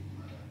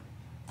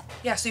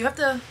yeah, so you have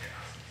to,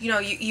 you know,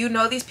 you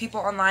know these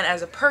people online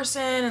as a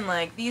person and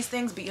like these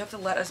things, but you have to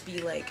let us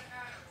be like,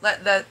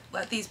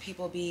 let these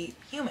people be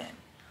human.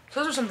 So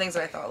those are some things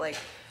that I thought, like,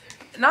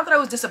 not that I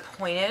was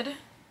disappointed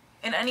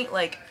in any,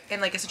 like, in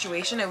like a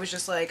situation. It was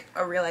just like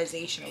a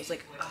realization. It was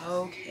like,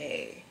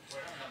 okay,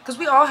 because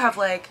we all have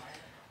like,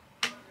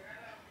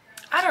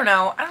 I don't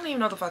know, I don't even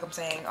know what the fuck I'm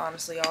saying,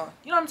 honestly, y'all.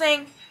 You know what I'm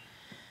saying?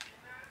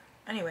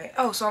 Anyway,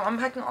 oh, so I'm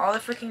unpacking all the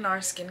freaking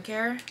NARS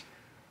skincare.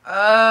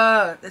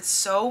 It's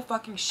so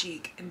fucking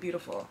chic and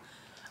beautiful.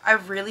 I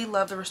really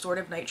love the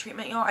restorative night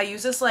treatment, y'all. I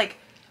use this like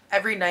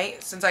every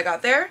night since I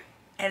got there,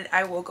 and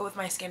I woke up with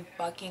my skin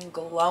fucking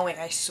glowing,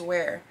 I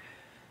swear.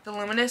 The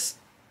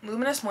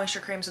luminous moisture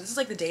cream. So this is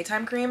like the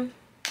daytime cream.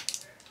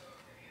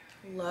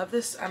 Love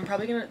this. This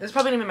is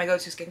probably gonna be my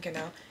go-to skincare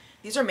now.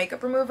 These are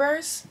makeup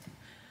removers.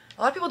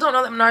 A lot of people don't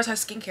know that NARS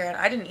has skincare, and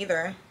I didn't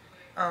either.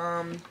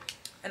 An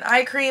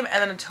eye cream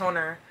and then a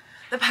toner.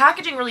 The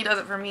packaging really does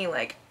it for me,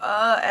 like,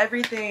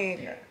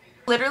 everything.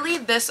 Literally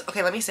this,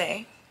 okay, let me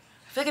say,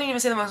 I feel like I didn't even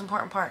say the most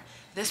important part.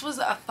 This was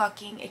a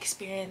fucking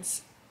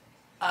experience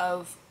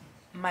of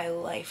my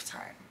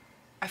lifetime.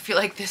 I feel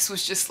like this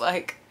was just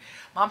like,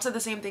 Mom said the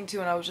same thing too,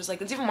 and I was just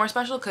like, it's even more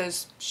special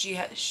because she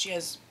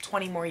has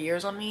 20 more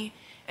years on me,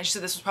 and she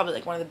said this was probably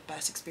like one of the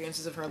best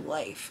experiences of her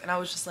life. And I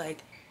was just like,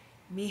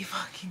 me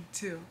fucking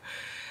too.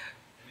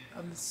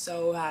 I'm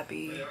so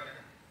happy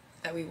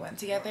that we went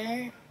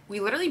together.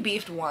 We literally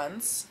beefed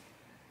once.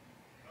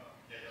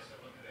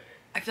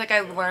 I feel like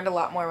I learned a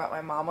lot more about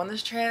my mom on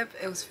this trip.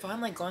 It was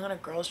fun, like, going on a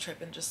girls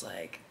trip and just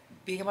like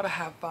being able to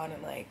have fun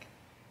and like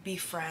be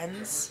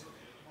friends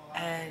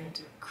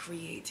and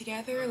create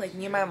together. Like,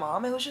 me and my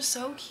mom, it was just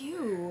so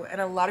cute.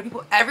 And a lot of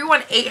people,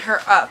 everyone ate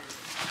her up.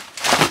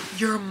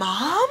 Your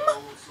mom?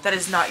 That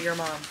is not your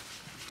mom.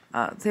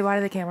 Say bye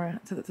to the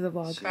camera, to the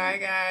vlog. Bye,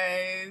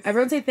 guys.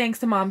 Everyone say thanks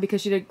to Mom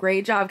because she did a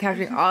great job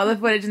capturing all the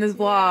footage in this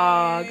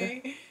vlog.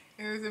 Yay.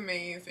 It was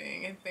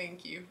amazing, and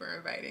thank you for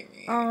inviting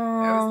me.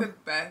 Aww. That was the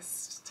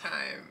best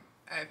time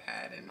I've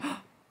had in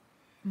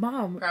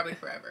Mom, probably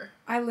forever.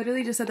 I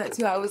literally just said that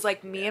too. I was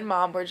like, me and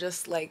Mom were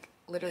just like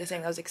literally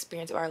saying that was the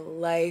experience of our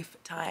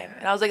lifetime.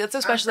 And I was like, it's so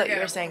special that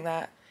you're saying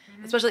that.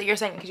 Especially that you're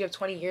saying, because you have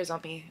 20 years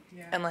on me.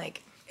 Yeah. And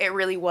like, it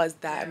really was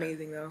that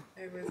amazing though.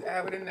 It was.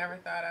 I would have never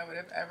thought I would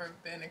have ever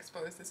been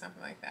exposed to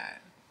something like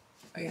that.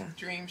 Like,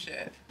 dream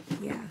shit.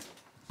 Yeah.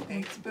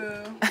 Thanks,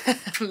 boo.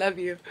 Love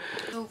you.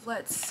 So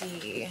let's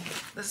see.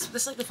 This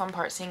is like the fun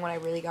part, seeing what I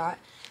really got.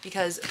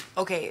 Because,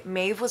 okay,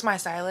 Maeve was my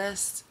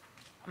stylist.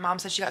 Mom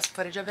said she got some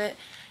footage of it.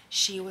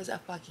 She was a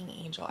fucking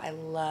angel. I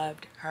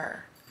loved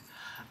her.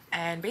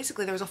 And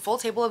basically there was a full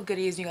table of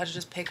goodies and you got to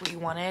just pick what you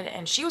wanted.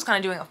 And she was kind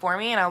of doing it for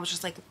me, and I was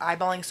just like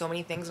eyeballing so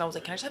many things, and I was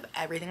like, can I just have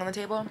everything on the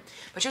table?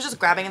 But she was just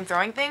grabbing and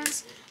throwing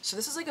things. So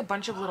this is like a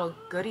bunch of little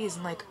goodies,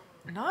 and like,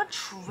 not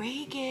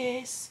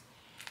tragus.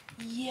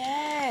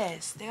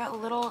 Yes, they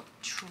got little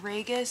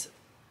tragus.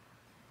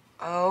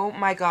 Oh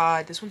my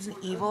god, this one's an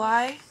evil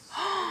eye.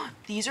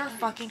 These are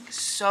fucking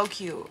so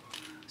cute.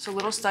 So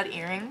little stud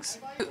earrings.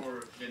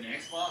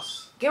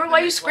 Gamer,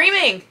 why are you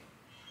screaming?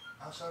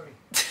 I'm sorry.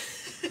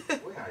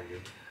 Where are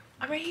you?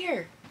 I'm right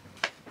here.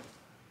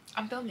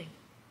 I'm filming.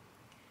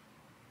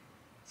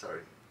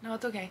 Sorry. No,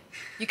 it's okay.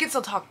 You can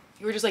still talk.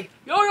 You were just like,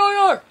 yo, yo,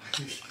 yo.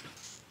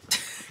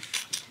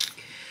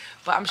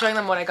 But I'm showing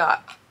them what I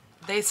got.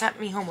 They sent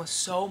me home with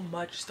so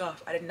much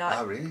stuff. I did not.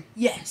 Oh, really?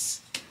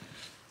 Yes.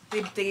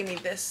 They gave me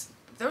this.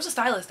 There was a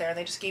stylist there and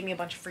they just gave me a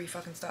bunch of free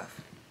fucking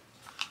stuff.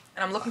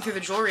 And I'm looking through the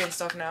jewelry and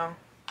stuff now.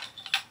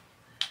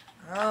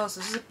 Oh, so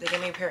this is, they gave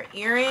me a pair of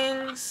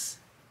earrings.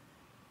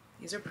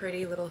 These are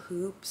pretty little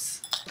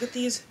hoops. Look at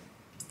these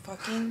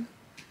fucking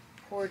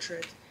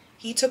portraits.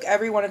 He took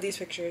every one of these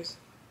pictures.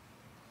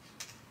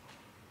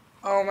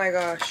 Oh my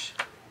gosh.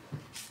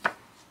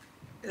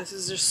 This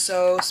is just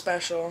so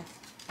special.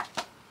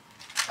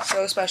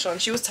 So special.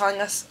 And she was telling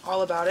us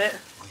all about it.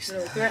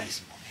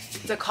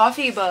 It's a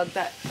coffee bug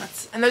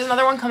and there's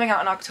another one coming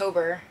out in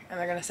October and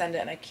they're gonna send it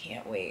and I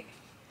can't wait.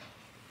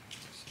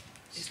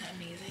 Isn't that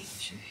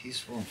amazing? He's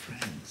from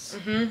France.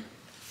 Mm-hmm.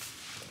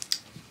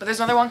 But there's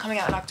another one coming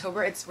out in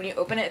October. It's when you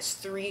open it, it's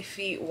 3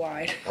 feet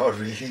wide. Oh,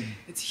 really?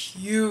 It's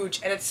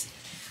huge. And it's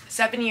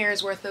 7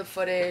 years worth of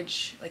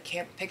footage, like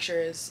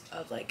pictures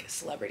of like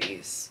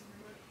celebrities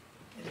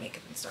and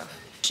makeup and stuff.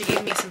 She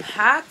gave me some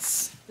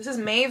hats. This is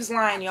Maeve's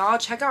line, y'all.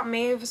 Check out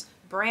Maeve's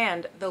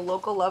brand, the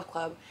Local Love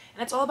Club.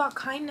 And it's all about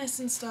kindness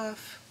and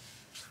stuff.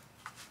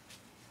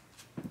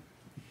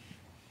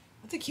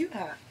 That's a cute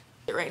hat.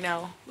 Right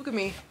now, look at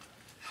me.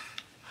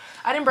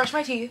 I didn't brush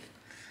my teeth.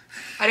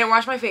 I didn't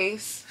wash my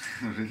face.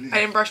 Really? I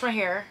didn't brush my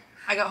hair.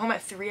 I got home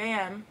at 3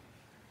 a.m.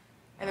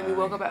 and then we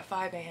woke up at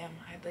 5 a.m.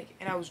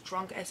 And I was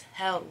drunk as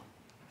hell.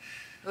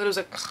 It was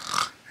like,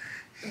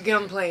 get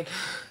on the plane.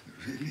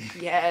 Really?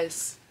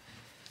 Yes.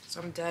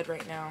 So I'm dead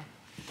right now.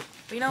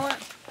 But you know what?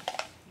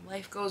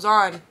 Life goes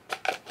on.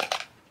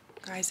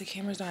 Guys, the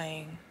camera's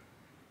dying.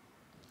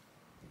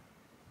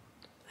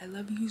 I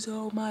love you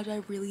so much.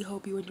 I really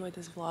hope you enjoyed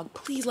this vlog.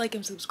 Please like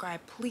and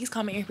subscribe. Please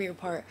comment your favorite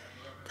part.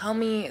 Tell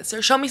me,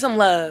 sir, show me some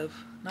love.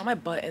 Not my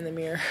butt in the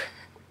mirror.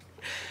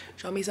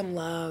 Show me some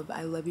love.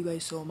 I love you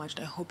guys so much.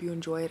 And I hope you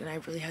enjoyed. And I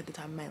really had the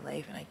time of my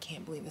life. And I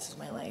can't believe this is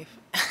my life.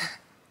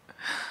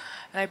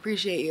 And I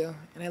appreciate you.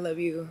 And I love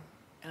you.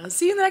 And I'll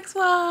see you in the next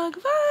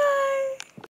vlog. Bye.